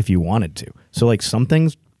States if you wanted to. So like some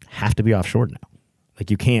things have to be offshore now. Like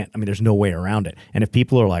you can't, I mean, there's no way around it. And if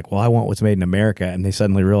people are like, well, I want what's made in America, and they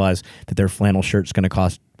suddenly realize that their flannel shirt's going to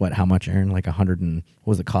cost, how much, Aaron? Like what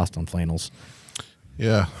was the cost on flannels?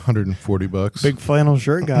 Yeah, $140. Big flannel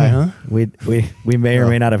shirt guy, huh? We may or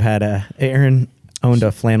may not have had Aaron owned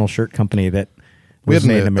a flannel shirt company that was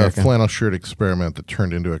made in America. A flannel shirt experiment that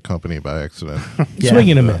turned into a company by accident. Swing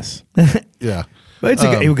and a miss. Yeah. But it's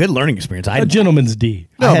a good learning experience. A gentleman's D.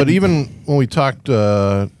 No, but even when we talked,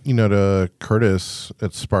 to Curtis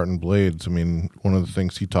at Spartan Blades, I mean, one of the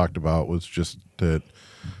things he talked about was just that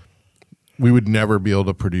we would never be able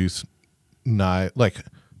to produce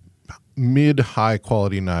mid-high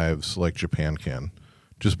quality knives like Japan can,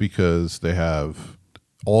 just because they have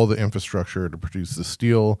all the infrastructure to produce the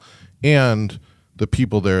steel and the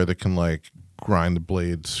people there that can grind the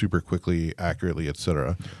blades super quickly, accurately,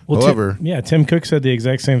 etc. Well, however, Tim Cook said the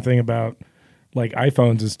exact same thing about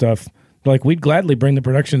iPhones and stuff. Like, we'd gladly bring the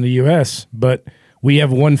production to the U.S., but we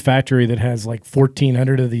have one factory that has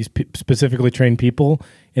 1,400 of these specifically trained people,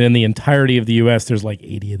 and in the entirety of the U.S., there's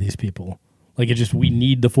 80 of these people. We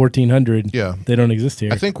need the 1,400. Yeah, they don't exist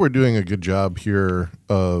here. I think we're doing a good job here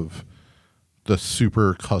of the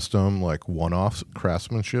super custom, one-off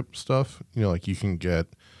craftsmanship stuff. You can get,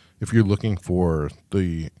 if you're looking for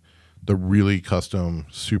the really custom,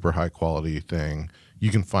 super high quality thing,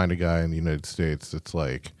 you can find a guy in the United States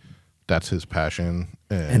that's his passion.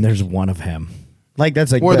 And there's one of him.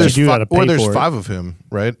 That's or there's five of him,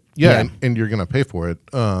 right? Yeah. And you're going to pay for it,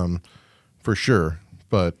 for sure.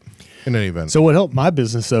 But in any event. So what helped my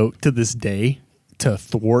business, though, to this day, to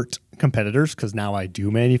thwart competitors, because now I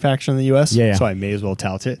do manufacture in the U.S., so I may as well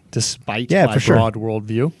tout it, despite my broad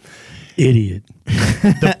worldview. Idiot.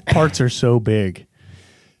 The parts are so big.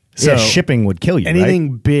 So shipping would kill you,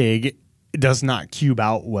 anything big does not cube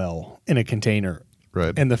out well in a container.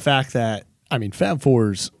 Right. And the fact that, Fab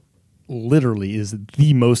Fours literally is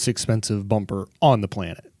the most expensive bumper on the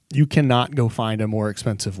planet. You cannot go find a more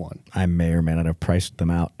expensive one. I may or may not have priced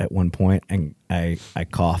them out at one point, and I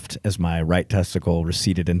coughed as my right testicle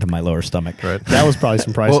receded into my lower stomach. Right. That was probably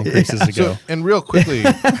some price increases ago. And real quickly,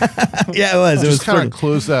 it was. It was kind of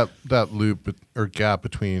close that loop or gap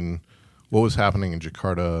between what was happening in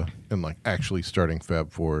Jakarta and actually starting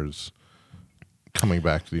Fab Fours coming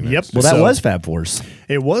back to the United States. Well, that was Fab Fours.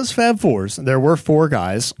 It was Fab Fours. There were 4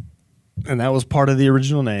 guys, and that was part of the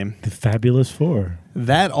original name. The Fabulous Four.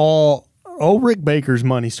 That all Rick Baker's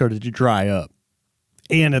money started to dry up.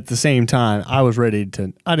 And at the same time, I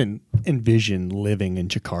didn't envision living in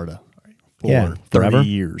Jakarta for 30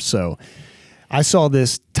 years. So I saw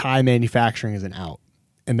this Thai manufacturing as an out.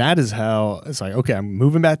 And that is how it's okay, I'm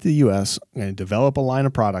moving back to the U.S. I'm going to develop a line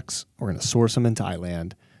of products. We're going to source them in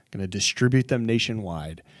Thailand, going to distribute them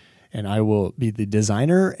nationwide. And I will be the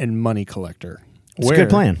designer and money collector. It's a good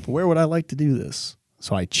plan. Where would I like to do this?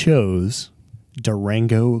 So I chose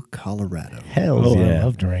Durango, Colorado. Hell yeah. I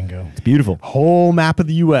love Durango. It's beautiful. Whole map of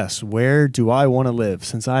the U.S. Where do I want to live?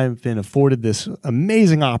 Since I've been afforded this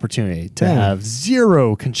amazing opportunity to have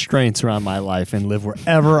zero constraints around my life and live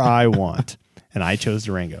wherever I want. And I chose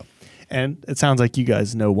Durango. And it sounds like you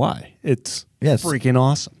guys know why. It's freaking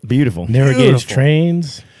awesome. Beautiful. Narrow gauge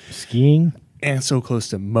trains, skiing. And so close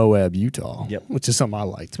to Moab, Utah, which is something I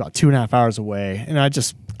like. It's about 2.5 hours away. And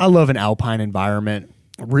I love an alpine environment.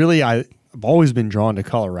 Really, I've always been drawn to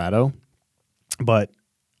Colorado, but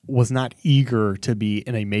was not eager to be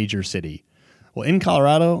in a major city. Well, in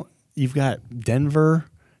Colorado, you've got Denver,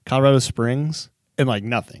 Colorado Springs, and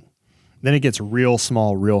nothing. Then it gets real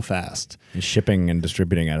small real fast. And shipping and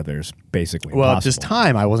distributing out of there is basically impossible. impossible. At this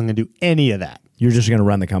time, I wasn't going to do any of that. You're just going to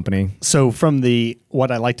run the company. So what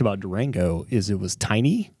I liked about Durango is it was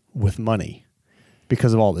tiny with money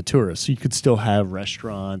because of all the tourists. So you could still have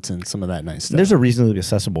restaurants and some of that nice stuff. There's a reasonably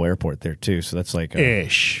accessible airport there too, so that's like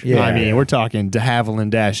ish. Yeah. I mean, we're talking de Havilland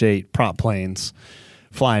Dash 8 prop planes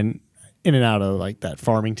flying in and out of like that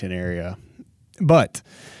Farmington area. But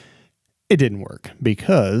it didn't work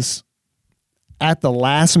because at the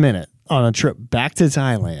last minute on a trip back to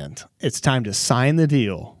Thailand, it's time to sign the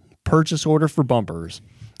deal, purchase order for bumpers.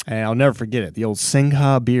 And I'll never forget it. The old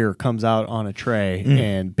Singha beer comes out on a tray,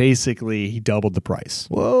 and basically he doubled the price.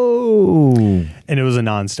 Whoa. And it was a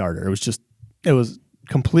non-starter. It was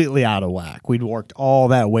completely out of whack. We'd worked all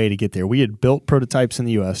that way to get there. We had built prototypes in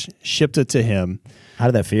the U.S., shipped it to him. How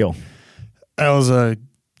did that feel? It was a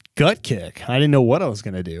gut kick. I didn't know what I was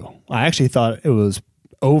going to do. I actually thought it was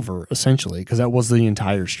over, essentially, because that was the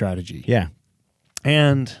entire strategy. Yeah.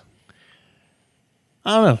 And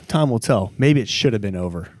I don't know. Time will tell. Maybe it should have been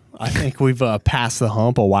over. I think we've passed the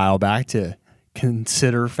hump a while back to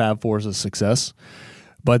consider Fab Fours a success.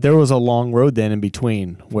 But there was a long road then in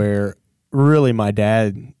between where really my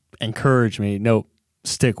dad encouraged me, nope,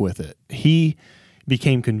 stick with it. He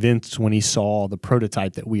became convinced when he saw the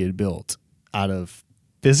prototype that we had built out of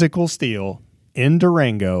physical steel in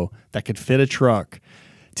Durango that could fit a truck.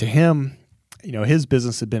 To him, you know, his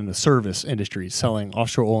business had been in the service industry, selling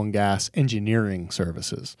offshore oil and gas engineering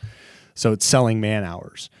services. So it's selling man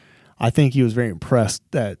hours. I think he was very impressed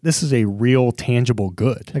that this is a real tangible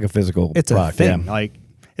good. Like a physical It's product, a thing. yeah. Like,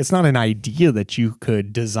 it's not an idea that you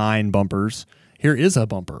could design bumpers. Here is a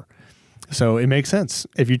bumper. So it makes sense.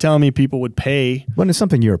 If you're telling me people would pay. When it's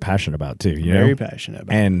something you're passionate about too, you Very know? passionate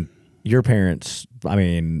about. And your parents, I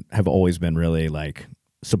mean, have always been really like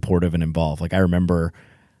supportive and involved. Like I remember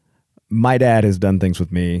my dad has done things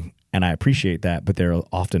with me and I appreciate that, but they're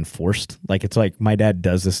often forced. Like it's like my dad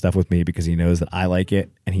does this stuff with me because he knows that I like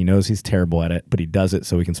it and he knows he's terrible at it, but he does it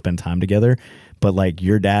so we can spend time together. But like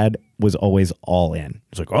your dad was always all in.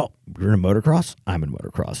 It's like, oh, you're in motocross? I'm in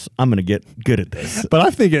motocross. I'm going to get good at this. But I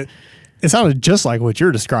think it sounded just like what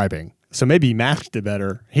you're describing. So maybe he matched it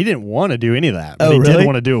better. He didn't want to do any of that. But Oh, he really? did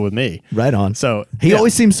want to do it with me. Right on. So he yeah.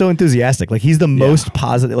 always seems so enthusiastic. Like he's the most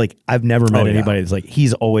positive. Like I've never met Oh, yeah. anybody that's like,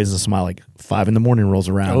 he's always a smile. Like 5 a.m. rolls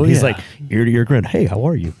around. Oh, he's yeah. like ear to ear grin. Hey, how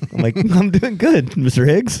are you? I'm like, I'm doing good, Mr.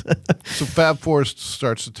 Higgs. So Fab Four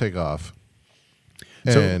starts to take off.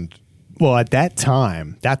 And Well, at that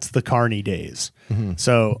time, that's the Carney days.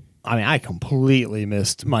 So, I mean, I completely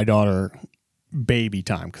missed my daughter baby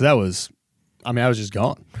time because I was just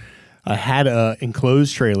gone. I had a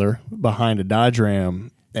enclosed trailer behind a Dodge Ram,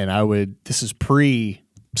 and this is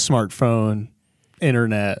pre-smartphone,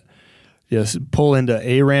 internet, just pull into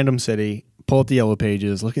a random city, pull up the yellow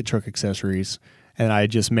pages, look at truck accessories, and I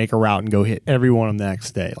just make a route and go hit every one of them the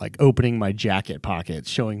next day, like opening my jacket pockets,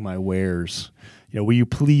 showing my wares. You know, will you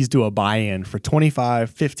please do a buy-in for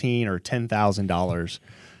 $25, $15, or $10,000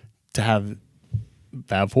 to have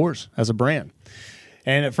Fab Fours as a brand?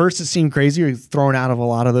 And at first it seemed crazy. We were thrown out of a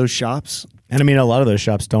lot of those shops. And I mean, a lot of those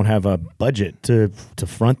shops don't have a budget to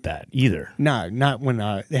front that either. No, not when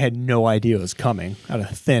they had no idea it was coming out of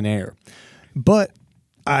thin air. But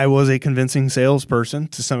I was a convincing salesperson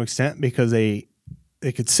to some extent because they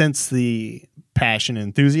could sense the passion and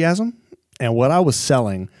enthusiasm. And what I was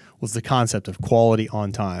selling was the concept of quality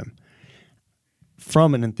on time.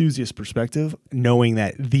 From an enthusiast perspective, knowing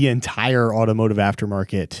that the entire automotive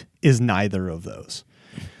aftermarket is neither of those.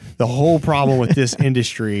 The whole problem with this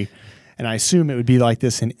industry, and I assume it would be like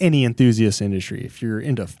this in any enthusiast industry, if you're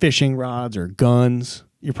into fishing rods or guns,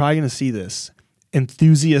 you're probably going to see this.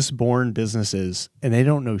 Enthusiast-born businesses, and they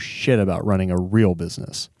don't know shit about running a real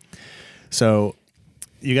business. So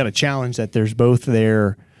you got to challenge that there's both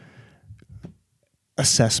their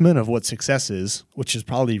assessment of what success is, which is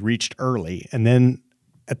probably reached early, and then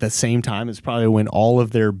at the same time it's probably when all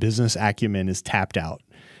of their business acumen is tapped out,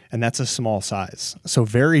 and that's a small size. So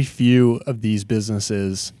very few of these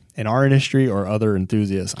businesses in our industry or other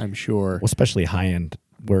enthusiasts, I'm sure. Well, especially high end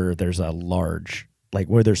where there's a large, like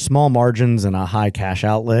where there's small margins and a high cash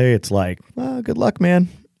outlay. It's like, well, good luck, man.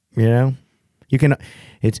 You know,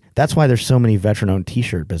 that's why there's so many veteran-owned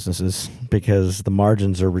T-shirt businesses, because the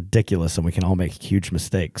margins are ridiculous and we can all make huge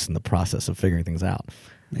mistakes in the process of figuring things out.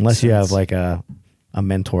 Unless you have like a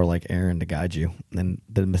mentor like Aaron to guide you, then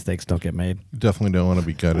the mistakes don't get made. definitely don't want to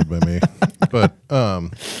be guided by me. But, well,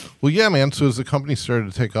 yeah, man. So as the company started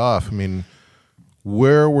to take off, I mean,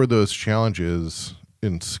 where were those challenges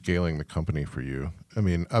in scaling the company for you? I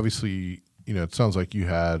mean, obviously, you know, it sounds like you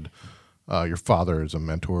had your father as a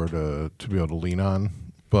mentor to be able to lean on,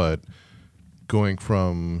 but going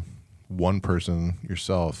from one person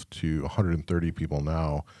yourself to 130 people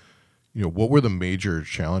now, what were the major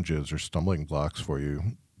challenges or stumbling blocks for you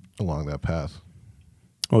along that path?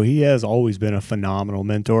 Well, he has always been a phenomenal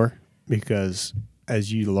mentor because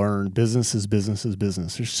as you learn, business is business is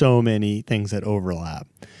business. There's so many things that overlap.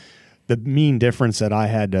 The main difference that I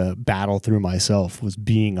had to battle through myself was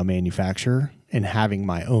being a manufacturer and having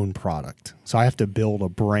my own product. So I have to build a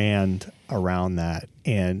brand around that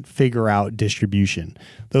and figure out distribution.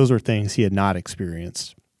 Those are things he had not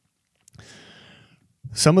experienced.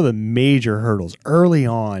 Some of the major hurdles early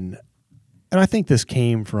on, and I think this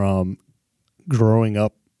came from growing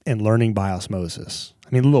up and learning by osmosis. I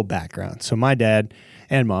mean, a little background. So my dad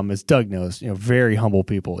and mom, as Doug knows, very humble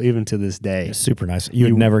people, even to this day. Yeah, super nice.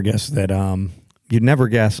 You'd never guess that. You'd never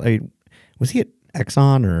guess. Was he at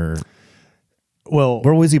Exxon or? Well,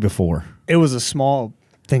 where was he before? It was a small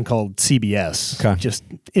thing called CBS, okay, just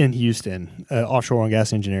in Houston, offshore oil and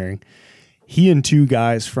gas engineering. He and two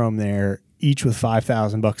guys from there, each with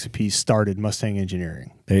 $5,000 a piece, started Mustang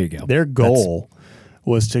Engineering. There you go. Their goal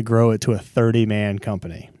was to grow it to a 30-man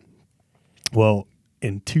company. Well,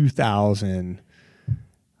 in 2000,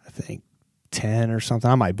 I think 10 or something,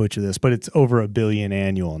 I might butcher this, but it's over $1 billion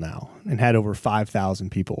annual now and had over 5,000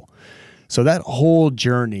 people. So that whole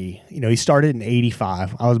journey, he started in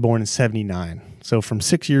 85. I was born in 79. So from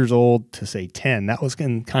 6 years old to say 10, that was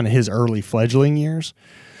kind of his early fledgling years.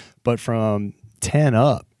 But from 10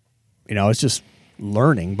 up, it's just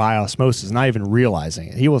learning by osmosis, not even realizing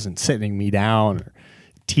it. He wasn't sitting me down or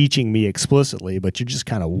teaching me explicitly, but you're just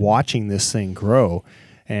kind of watching this thing grow.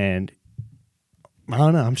 And I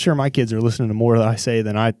don't know, I'm sure my kids are listening to more that I say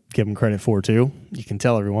than I give them credit for too. You can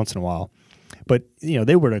tell every once in a while. But,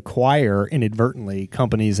 they would acquire inadvertently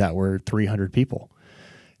companies that were 300 people.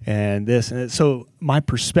 And so my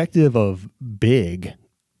perspective of big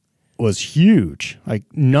was huge. Like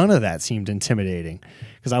none of that seemed intimidating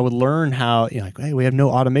because I would learn how, hey, we have no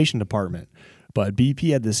automation department, but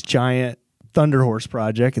BP had this giant Thunder Horse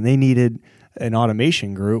project and they needed an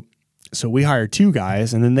automation group. So we hired two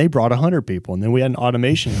guys and then they brought 100 people. And then we had an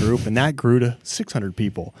automation group and that grew to 600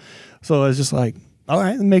 people. So I was just like, all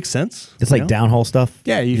right, that makes sense. It's like downhole stuff.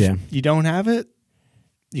 Yeah, you don't have it.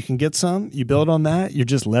 You can get some. You build on that. You're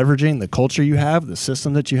just leveraging the culture you have, the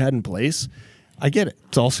system that you had in place. I get it.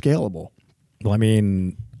 It's all scalable. Well, I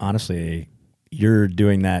mean, honestly, you're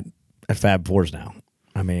doing that at Fab Fours now.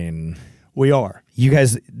 I mean, we are. You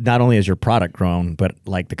guys, not only has your product grown, but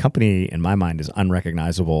like the company in my mind is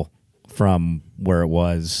unrecognizable from where it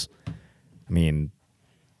was. I mean,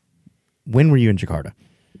 when were you in Jakarta?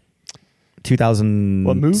 2007?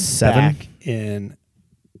 Well, moved back in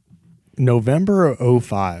November of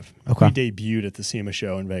 2005. Okay. We debuted at the SEMA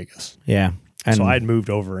show in Vegas. Yeah. And so I'd moved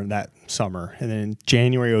over in that summer. And then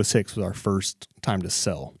January 2006 was our first time to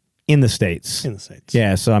sell. In the States. In the States.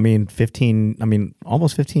 Yeah. So,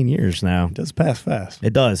 almost 15 years now. It does pass fast.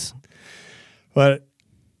 It does. But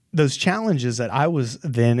those challenges that I was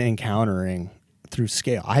then encountering through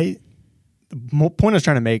scale, the point I was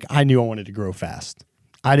trying to make, I knew I wanted to grow fast.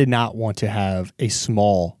 I did not want to have a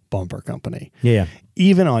small bumper company. Yeah.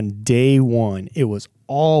 Even on day one, it was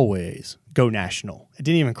always go national. It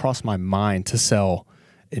didn't even cross my mind to sell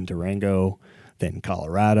in Durango, then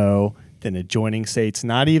Colorado, then adjoining states,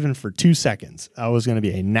 not even for 2 seconds. I was going to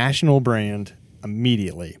be a national brand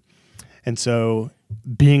immediately. And so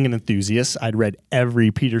being an enthusiast, I'd read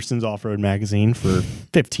every Peterson's off-road magazine for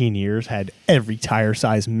 15 years, had every tire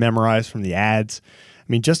size memorized from the ads. I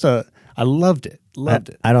mean, I loved it. Loved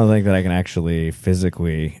it. I don't think that I can actually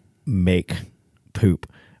physically make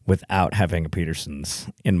poop without having a Peterson's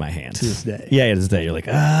in my hand. To this day. Yeah, to this day. You're like,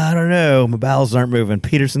 I don't know. My bowels aren't moving.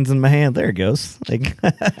 Peterson's in my hand. There it goes. Like,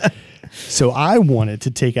 so I wanted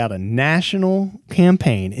to take out a national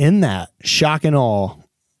campaign in that shock and awe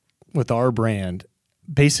with our brand,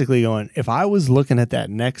 basically going, if I was looking at that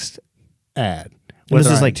next ad. This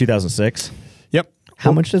is like 2006? Yep.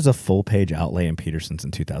 How much does a full page outlay in Peterson's in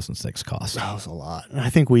 2006 cost? That was a lot. And I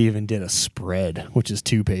think we even did a spread, which is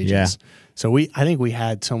 2 pages. Yeah. So I think we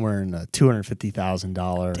had somewhere in the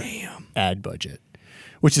 $250,000 ad budget,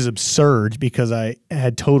 which is absurd because I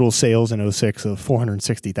had total sales in 2006 of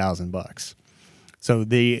 $460,000. So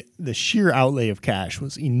the sheer outlay of cash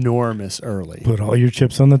was enormous early. Put all your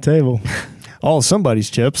chips on the table. All somebody's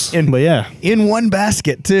chips. But yeah. In one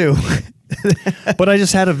basket, too. But I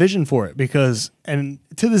just had a vision for it and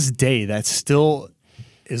to this day, that still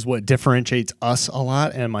is what differentiates us a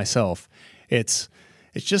lot and myself. It's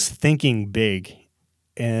just thinking big.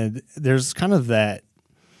 And there's kind of that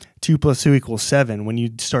 2 + 2 = 7 when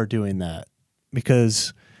you start doing that,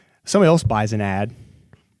 because somebody else buys an ad,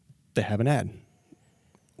 they have an ad.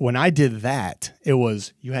 when I did that, it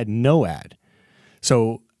was you had no ad.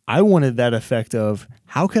 So I wanted that effect of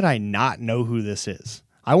how could I not know who this is?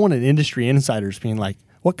 I wanted industry insiders being like,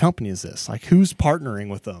 what company is this? Like, who's partnering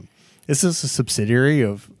with them? Is this a subsidiary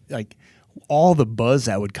of like all the buzz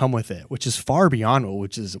that would come with it, which is far beyond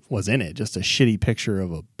what was in it, just a shitty picture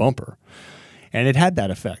of a bumper. And it had that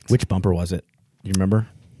effect. Which bumper was it? You remember?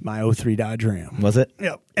 My 03 Dodge Ram. Was it?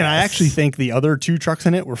 Yep. And I actually think the other 2 trucks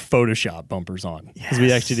in it were Photoshop bumpers on because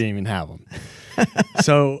we actually didn't even have them.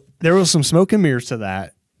 So there was some smoke and mirrors to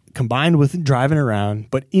that combined with driving around.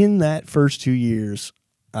 But in that first 2 years,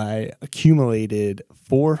 I accumulated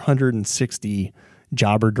 460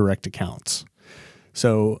 Jobber direct accounts.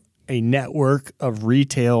 So a network of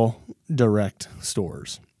retail direct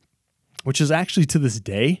stores, which is actually to this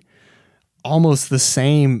day almost the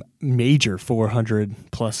same major 400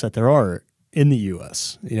 plus that there are in the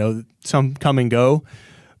U.S. You know, some come and go,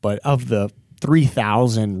 but of the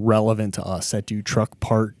 3,000 relevant to us that do truck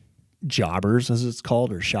part jobbers, as it's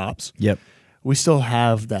called, or shops, Yep. we still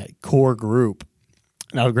have that core group.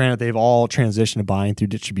 Now, granted, they've all transitioned to buying through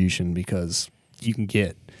distribution because you can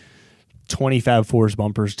get 20 Fab Fours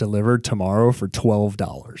bumpers delivered tomorrow for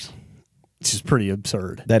 $12, which is pretty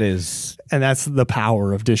absurd. That is. And that's the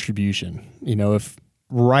power of distribution. You know, if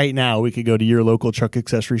right now we could go to your local truck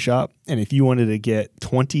accessory shop, and if you wanted to get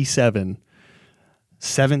 17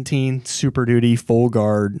 Super Duty full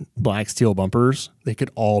guard black steel bumpers, they could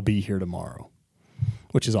all be here tomorrow,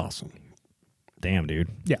 which is awesome. Damn, dude.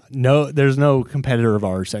 Yeah, no, there's no competitor of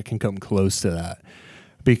ours that can come close to that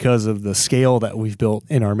because of the scale that we've built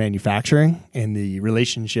in our manufacturing and the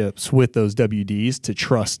relationships with those WDs to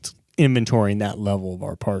trust inventorying that level of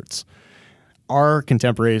our parts. Our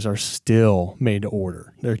contemporaries are still made to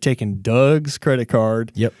order. They're taking Doug's credit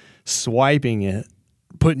card, Yep. swiping it,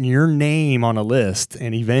 putting your name on a list,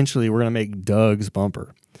 and eventually we're going to make Doug's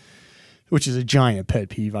bumper, which is a giant pet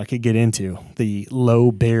peeve I could get into, the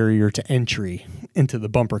low barrier to entry into the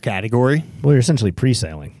bumper category. Well, you're essentially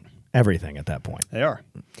pre-selling everything at that point. They are.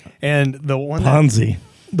 And the one Ponzi.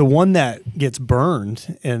 the one that gets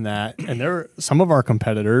burned in that, and there are some of our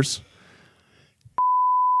competitors,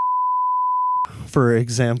 for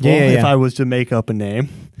example, if I was to make up a name,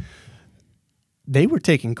 they were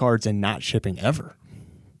taking cards and not shipping ever.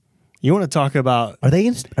 You want to talk about... Are they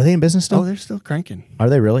in business still? Oh, they're still cranking. Are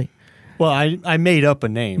they really? Well, I made up a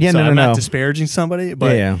name, Yeah, so no, I'm no. not disparaging somebody,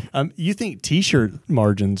 but Yeah. You think T-shirt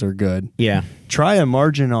margins are good. Yeah. Try a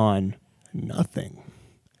margin on nothing.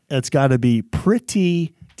 It's got to be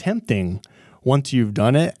pretty tempting once you've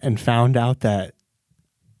done it and found out that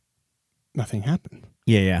nothing happened.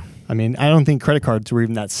 Yeah. I mean, I don't think credit cards were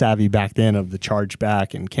even that savvy back then of the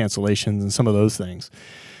chargeback and cancellations and some of those things.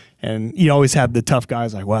 And you always have the tough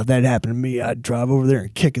guys like, well, if that happened to me, I'd drive over there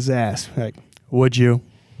and kick his ass. Like, would you?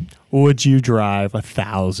 Would you drive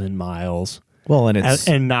 1,000 miles Well, and it's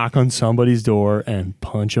and knock on somebody's door and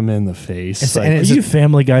punch them in the face? and Are it's you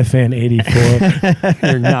Family Guy fan 84?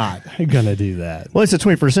 You're not going to do that. well, it's the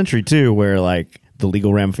 21st century too, where like the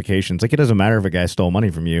legal ramifications. Like it doesn't matter if a guy stole money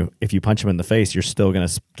from you. If you punch him in the face, you're still going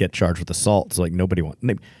to get charged with assault. So like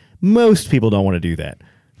most people don't want to do that.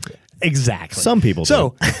 Exactly. Some people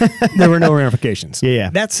So there were no ramifications. Yeah.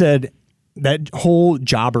 That said, that whole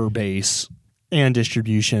jobber base and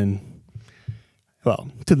distribution, well,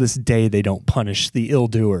 to this day, they don't punish the ill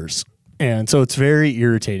doers. And so it's very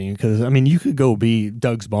irritating because, I mean, you could go be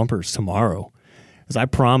Doug's Bumpers tomorrow. Because I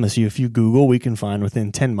promise you, if you Google, we can find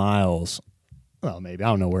within 10 miles. Well, maybe. I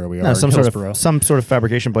don't know where we are. some in sort Hillsborough. of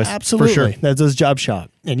fabrication place. Absolutely. For sure. That's his job shop.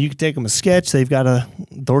 And you can take them a sketch. They've got a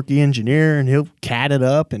dorky engineer and he'll CAD it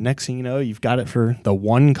up. And next thing you know, you've got it for the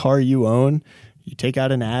one car you own. You take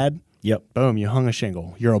out an ad. Yep. Boom, you hung a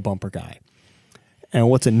shingle. You're a bumper guy. And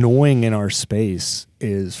what's annoying in our space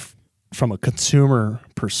is from a consumer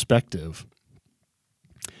perspective,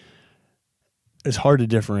 it's hard to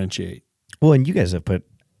differentiate. Well, and you guys have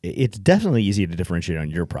it's definitely easy to differentiate on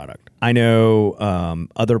your product. I know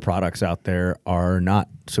other products out there are not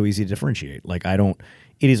so easy to differentiate. Like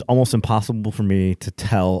it is almost impossible for me to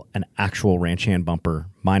tell an actual ranch hand bumper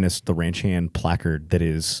minus the ranch hand placard that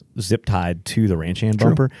is zip tied to the ranch hand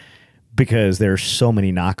bumper because there's so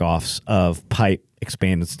many knockoffs of pipe,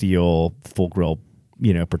 expanded steel, full grill,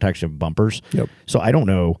 protection bumpers. Yep. So I don't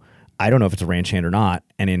know if it's a ranch hand or not.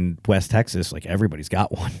 And in West Texas, like everybody's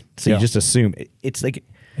got one. So you just assume it's like...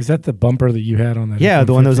 Is that the bumper that you had on that? Yeah,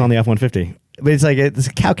 the one that was F-150? on the F-150. But it's like it's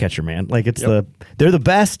a cow catcher, man. Like they're the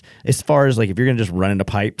best as far as like if you're gonna just run into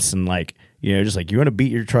pipes and like just like you want to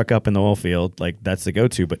beat your truck up in the oil field, like that's the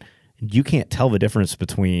go-to. But you can't tell the difference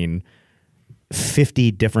between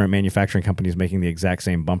 50 different manufacturing companies making the exact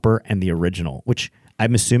same bumper and the original, which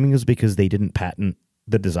I'm assuming it was because they didn't patent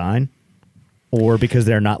the design, or because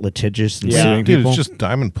they're not litigious and suing Dude, people. it's just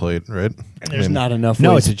diamond plate, right? There's not enough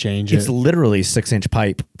No, ways it's to change It's it. literally 6-inch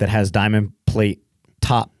pipe that has diamond plate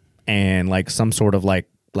top and like some sort of like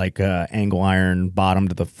angle iron bottom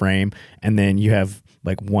to the frame, and then you have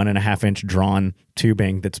like 1.5-inch drawn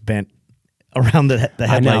tubing that's bent around the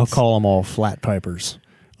headlights. I now call them all flat pipers,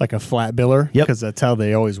 like a flat biller, Yep. because that's how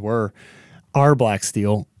they always were. Our black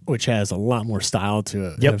steel, which has a lot more style to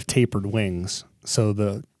it, Yep. have tapered wings, so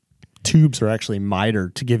the tubes are actually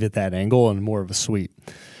mitered to give it that angle and more of a sweep.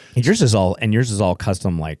 And yours is all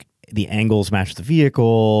custom. Like the angles match the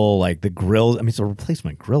vehicle, like the grills. I mean, it's a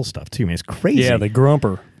replacement grill stuff too. Man, it's crazy. Yeah, the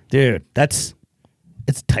grumper. Dude, it's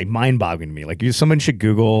mind-boggling to me. Like, someone should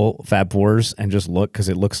Google Fab Fours and just look, because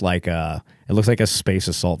it looks like a space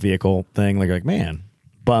assault vehicle thing. Like man,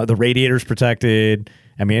 but the radiator's protected.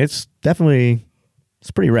 I mean, it's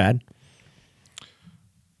pretty rad.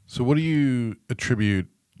 So what do you attribute,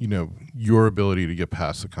 your ability to get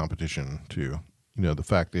past the competition to? The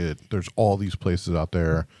fact that there's all these places out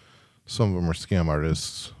there, some of them are scam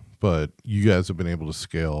artists, but you guys have been able to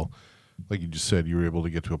scale. Like you just said, you were able to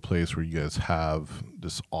get to a place where you guys have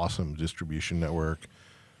this awesome distribution network.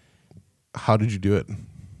 How did you do it?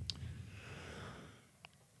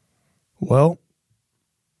 Well,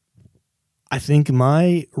 I think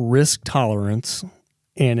my risk tolerance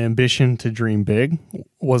and ambition to dream big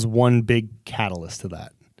was one big catalyst to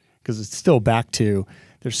that, because it's still back to,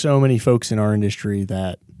 there's so many folks in our industry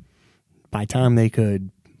that by the time they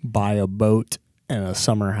could buy a boat and a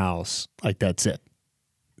summer house, like that's it.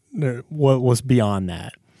 What was beyond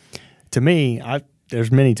that? To me,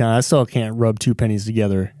 there's many times I still can't rub two pennies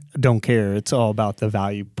together. Don't care. It's all about the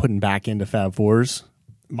value putting back into Fab Fours.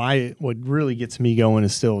 What really gets me going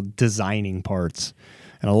is still designing parts.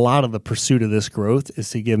 And a lot of the pursuit of this growth is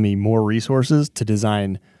to give me more resources to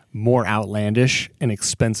design more outlandish and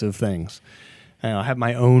expensive things. And I have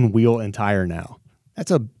my own wheel and tire now.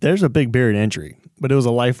 There's a big barrier to entry, but it was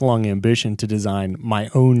a lifelong ambition to design my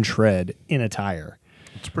own tread in a tire.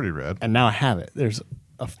 It's pretty rad. And now I have it. There's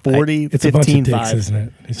a 40, It's a bunch of 15, dicks, 5 isn't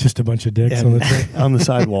it? It's just a bunch of dicks on the track. on the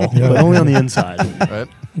sidewall, but only on the inside.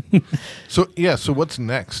 Right? So what's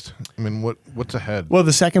next? I mean, what's ahead? Well,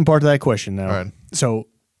 the second part of that question now. All right. So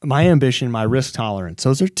my ambition, my risk tolerance,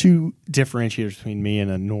 those are two differentiators between me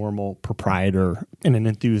and a normal proprietor in an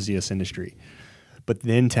enthusiast industry. But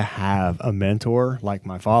then to have a mentor like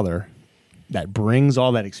my father that brings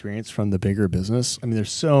all that experience from the bigger business. I mean,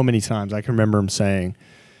 there's so many times I can remember him saying,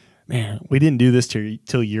 man, we didn't do this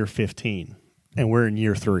till year 15, and we're in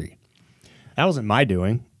year 3. That wasn't my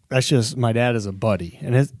doing. That's just my dad is a buddy,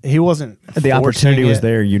 and he wasn't. The opportunity was it.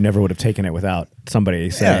 there. You never would have taken it without somebody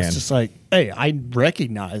saying. Yeah, it's just like, hey, I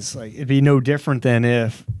recognize, like, it'd be no different than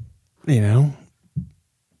if,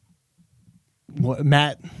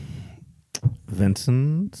 Matt.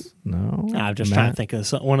 Vincent? No. I'm just trying to think of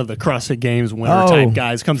one of the CrossFit Games winner type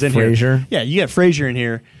guys comes in Frazier. here. Yeah, you get Frazier in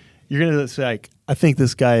here. You're gonna say, like, I think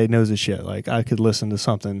this guy knows his shit. Like, I could listen to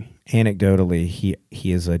something. Anecdotally, he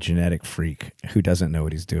is a genetic freak who doesn't know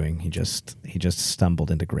what he's doing. He just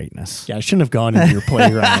stumbled into greatness. Yeah, I shouldn't have gone into your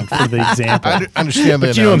playground for the example. I understand that.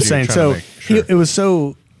 But you know what I'm saying. So it was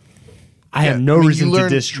so. I have no reason to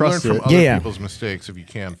distrust you learn it. from other people's mistakes if you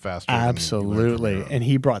can faster. Absolutely. And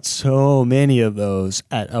he brought so many of those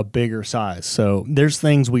at a bigger size. So there's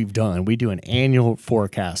things we've done. We do an annual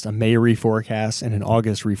forecast, a May reforecast, and an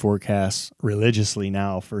August reforecast religiously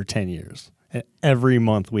now for 10 years. And every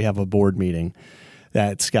month we have a board meeting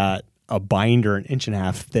that's got a binder 1.5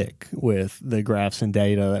 inches thick with the graphs and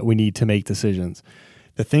data that we need to make decisions.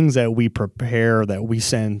 The things that we prepare, that we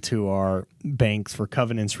send to our banks for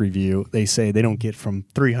covenants review, they say they don't get from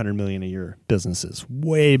 $300 million a year businesses,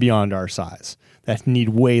 way beyond our size, that need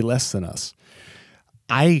way less than us.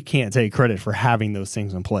 I can't take credit for having those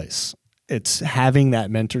things in place. It's having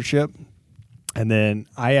that mentorship. And then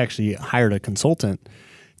I actually hired a consultant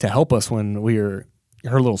to help us when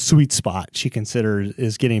her little sweet spot she considers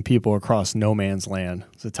is getting people across no man's land.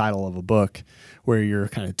 It's the title of a book, where you're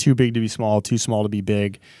kind of too big to be small, too small to be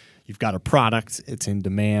big. You've got a product, it's in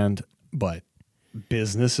demand, but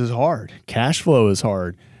business is hard. Cash flow is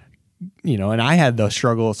hard. And I had the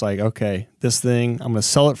struggle. It's like, okay, this thing, I'm going to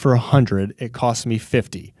sell it for 100. It costs me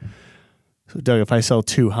 50. So Doug, if I sell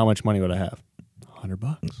 2, how much money would I have?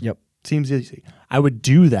 $100. Yep. Seems easy. I would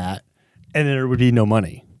do that, and then there would be no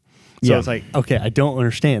money. So it's like, okay, I don't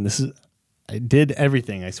understand. I did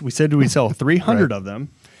everything. We said we sell 300 of them.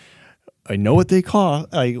 I know what they cost.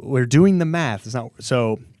 We're doing the math. It's not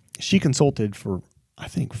so. She consulted for, I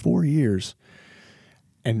think, 4 years,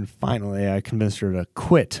 And finally, I convinced her to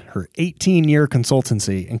quit her 18-year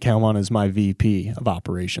consultancy and come on as my VP of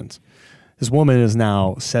operations. This woman is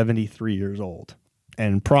now 73 years old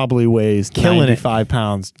and probably weighs 95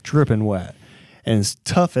 pounds, dripping wet, and is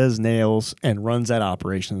tough as nails and runs that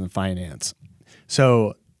operations and finance.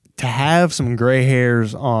 So to have some gray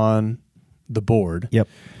hairs on the board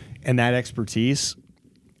and that expertise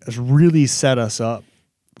has really set us up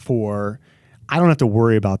for, I don't have to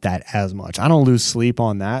worry about that as much. I don't lose sleep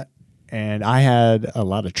on that. And I had a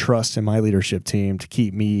lot of trust in my leadership team to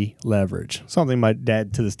keep me leverage, something my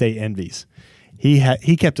dad to this day envies.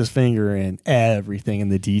 He kept his finger in everything in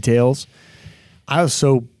the details. I was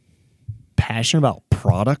so passionate about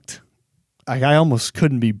product. Like, I almost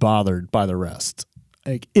couldn't be bothered by the rest.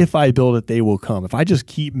 Like, if I build it, they will come. If I just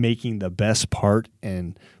keep making the best part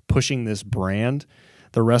and pushing this brand,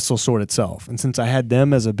 the rest will sort itself. And since I had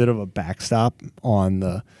them as a bit of a backstop on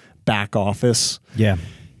the back office,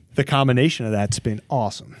 the combination of that's been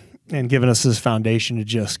awesome and given us this foundation to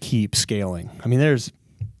just keep scaling. I mean, there's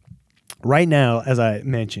right now, as I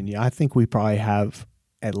mentioned, I think we probably have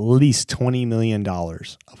at least $20 million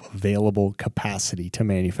of available capacity to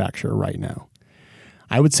manufacture right now.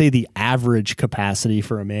 I would say the average capacity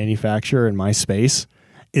for a manufacturer in my space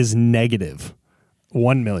is negative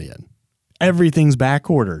 1 million. Everything's back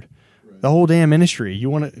ordered. The whole damn industry. You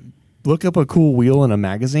want to look up a cool wheel in a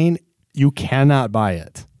magazine, you cannot buy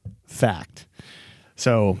it. Fact.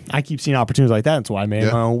 So I keep seeing opportunities like that. That's why I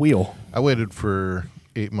made my own wheel. I waited for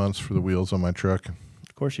 8 months for the wheels on my truck.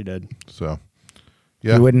 Of course you did. So,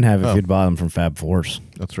 yeah. You wouldn't have if you'd bought them from Fab Force.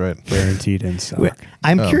 That's right. Guaranteed in stock.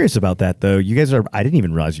 I'm curious about that, though. You guys I didn't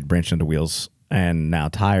even realize you'd branched into wheels and now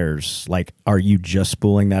tires. Like, are you just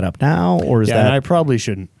spooling that up now? Or is that. And I probably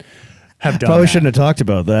shouldn't have done Probably that. shouldn't have talked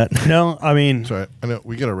about that. No, I mean. That's right. I know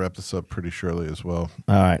we got to wrap this up pretty shortly as well.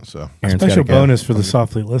 All right. So, Aaron's Special gotta go. bonus for the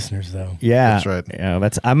Softly listeners, though. Yeah. That's right. Yeah,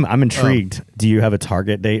 I'm intrigued. Do you have a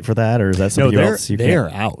target date for that, or is that something else you they're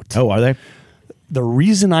can't? out. Oh, are they? The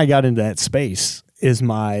reason I got into that space is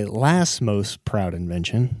my last most proud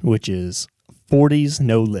invention, which is 40s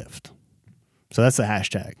no lift. So that's the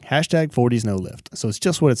hashtag. Hashtag 40s no lift. So it's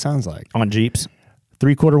just what it sounds like. On Jeeps?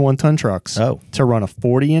 3/4 1-ton trucks to run a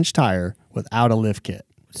 40-inch tire without a lift kit.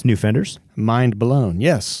 It's new fenders? Mind blown.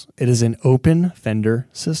 Yes, it is an open fender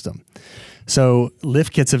system. So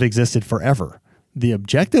lift kits have existed forever. The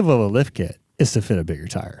objective of a lift kit is to fit a bigger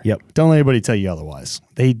tire. Yep. Don't let anybody tell you otherwise.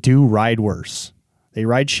 They do ride worse. They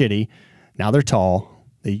ride shitty. Now they're tall.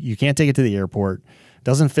 You can't take it to the airport.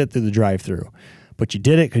 Doesn't fit through the drive-through. But you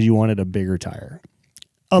did it because you wanted a bigger tire.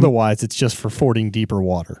 Otherwise, it's just for fording deeper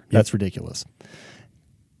water. That's ridiculous.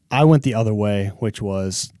 I went the other way, which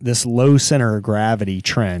was this low center of gravity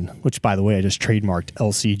trend, which, by the way, I just trademarked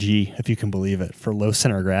LCG, if you can believe it, for low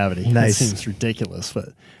center of gravity. Nice. That seems ridiculous, but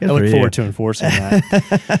Good I look for you. forward to enforcing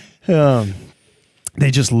that. They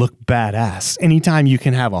just look badass. Anytime you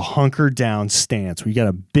can have a hunkered down stance where you got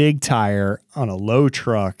a big tire on a low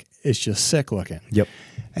truck, it's just sick looking. Yep.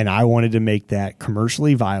 And I wanted to make that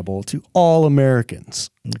commercially viable to all Americans.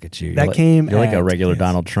 Look at you. That came You're like a at- regular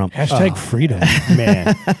Donald Trump. Hashtag freedom.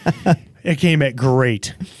 Man, it came at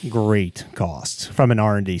great cost from an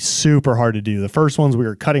R&D. Super hard to do. The first ones we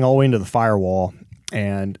were cutting all the way into the firewall,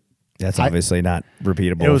 and That's obviously not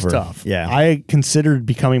repeatable. it was tough. Yeah. I considered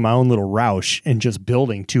becoming my own little Roush and just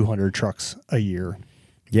building 200 trucks a year.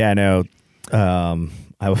 Yeah, I know.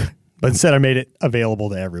 But instead, I made it available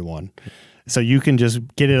to everyone. So you can just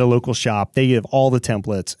get it at a local shop. They give all the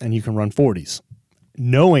templates, and you can run 40s.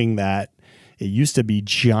 Knowing that it used to be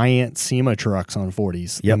giant SEMA trucks on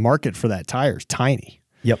 40s. Yep. The market for that tire is tiny.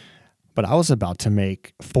 Yep. But I was about to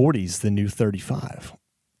make 40s the new 35.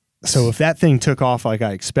 So if that thing took off like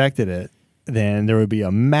I expected it, then there would be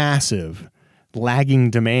a massive lagging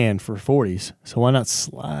demand for 40s. So why not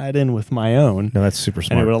slide in with my own? No, that's super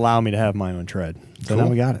And it would smart. allow me to have my own tread. So Cool. now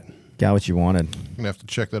we got it. Got what you wanted. I'm going to have to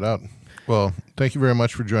check that out. Well, thank you very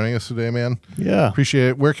much for joining us today, man. Yeah. Appreciate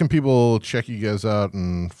it. Where can people check you guys out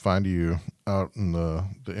and find you out in the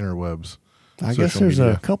interwebs? I guess social there's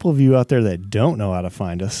media? a couple of you out there that don't know how to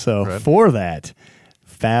find us. So Right. for that,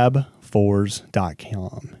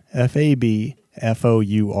 fab4s.com.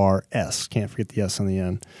 FABFOURS. Can't forget the S on the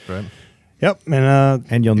end. Right. Yep. And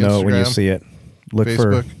And you'll know it when you Instagram, see it. Look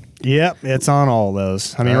Facebook. yep, it's on all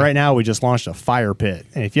those. I mean, Right. right now we just launched a fire pit.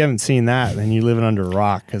 And if you haven't seen that, then you're living under a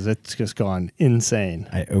rock because it's just gone insane.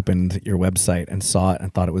 I opened your website and saw it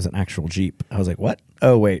and thought it was an actual Jeep. I was like, what?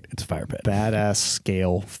 Oh, wait, it's a fire pit. Badass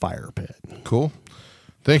scale fire pit. Cool.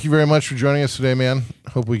 Thank you very much for joining us today, man.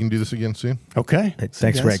 Hope we can do this again soon. Okay. Thanks, See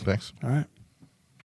you guys. Greg. Thanks. All right.